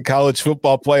against the college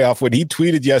football playoff when he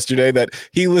tweeted yesterday that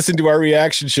he listened to our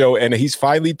reaction show and he's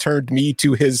finally turned me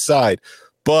to his side.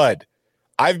 Bud,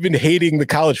 I've been hating the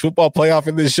college football playoff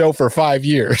in this show for 5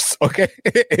 years. Okay.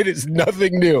 It is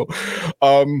nothing new.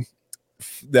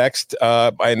 Next,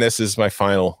 and this is my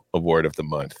final award of the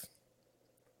month.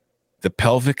 The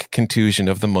Pelvic Contusion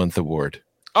of the Month award.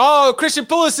 Oh, Christian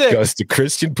Pulisic goes to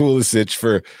Christian Pulisic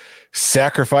for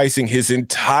sacrificing his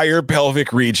entire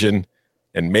pelvic region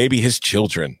and maybe his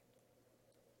children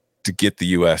to get the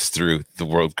U.S. through the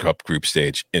World Cup group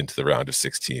stage into the round of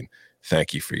 16.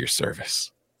 Thank you for your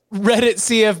service. Reddit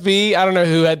CFB, I don't know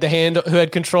who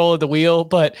had control of the wheel,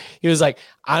 but he was like,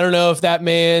 I don't know if that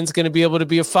man's going to be able to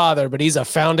be a father, but he's a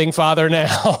founding father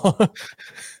now.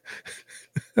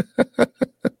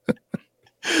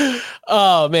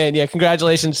 Oh man, yeah!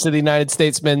 Congratulations to the United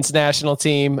States men's national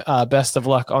team. Best of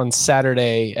luck on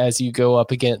Saturday as you go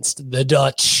up against the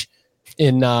Dutch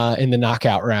in the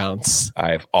knockout rounds.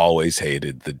 I've always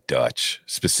hated the Dutch,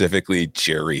 specifically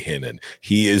Jerry Hinnen.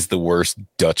 He is the worst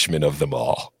Dutchman of them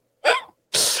all.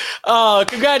 Oh,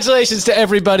 congratulations to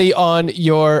everybody on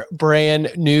your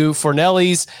brand new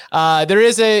Fornellis. There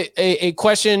is a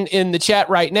question in the chat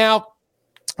right now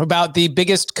about the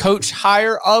biggest coach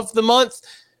hire of the month.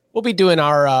 We'll be doing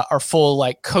our full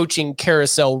coaching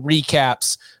carousel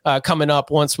recaps coming up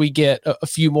once we get a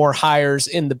few more hires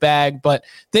in the bag. But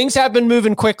things have been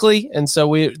moving quickly, and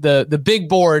so the big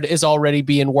board is already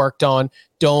being worked on.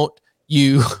 Don't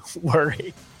you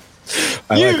worry.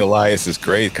 I like Elias's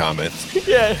great comments.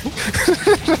 Yeah.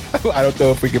 I don't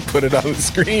know if we can put it on the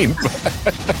screen.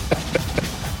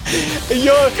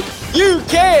 You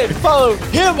can follow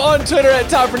him on Twitter at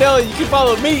Tom Fornelli. You can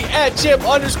follow me at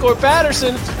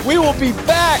Chip_Patterson. We will be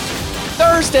back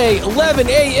Thursday, 11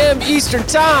 a.m. Eastern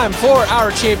time for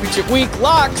our championship week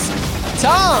locks.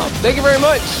 Tom, thank you very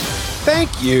much.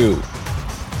 Thank you.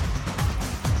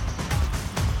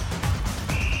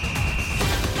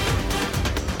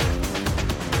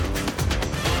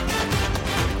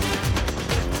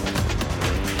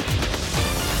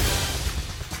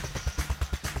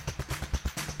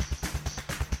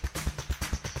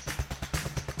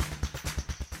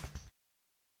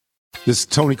 This is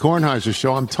Tony Kornheiser's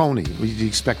show. I'm Tony. You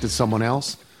expected someone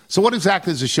else? So what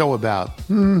exactly is the show about?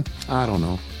 I don't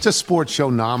know. It's a sports show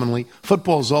nominally.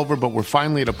 Football's over, but we're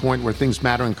finally at a point where things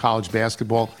matter in college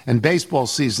basketball, and baseball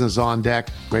season is on deck.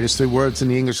 Greatest 3 words in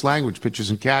the English language, pitchers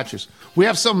and catchers. We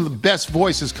have some of the best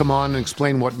voices come on and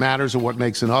explain what matters or what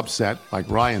makes an upset, like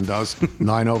Ryan does,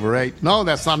 9/8. No,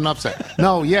 that's not an upset.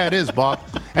 No, yeah, it is, Bob.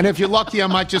 And if you're lucky, I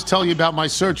might just tell you about my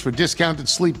search for discounted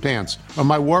sleep pants or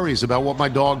my worries about what my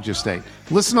dog just ate.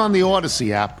 Listen on the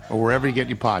Odyssey app or wherever you get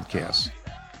your podcasts.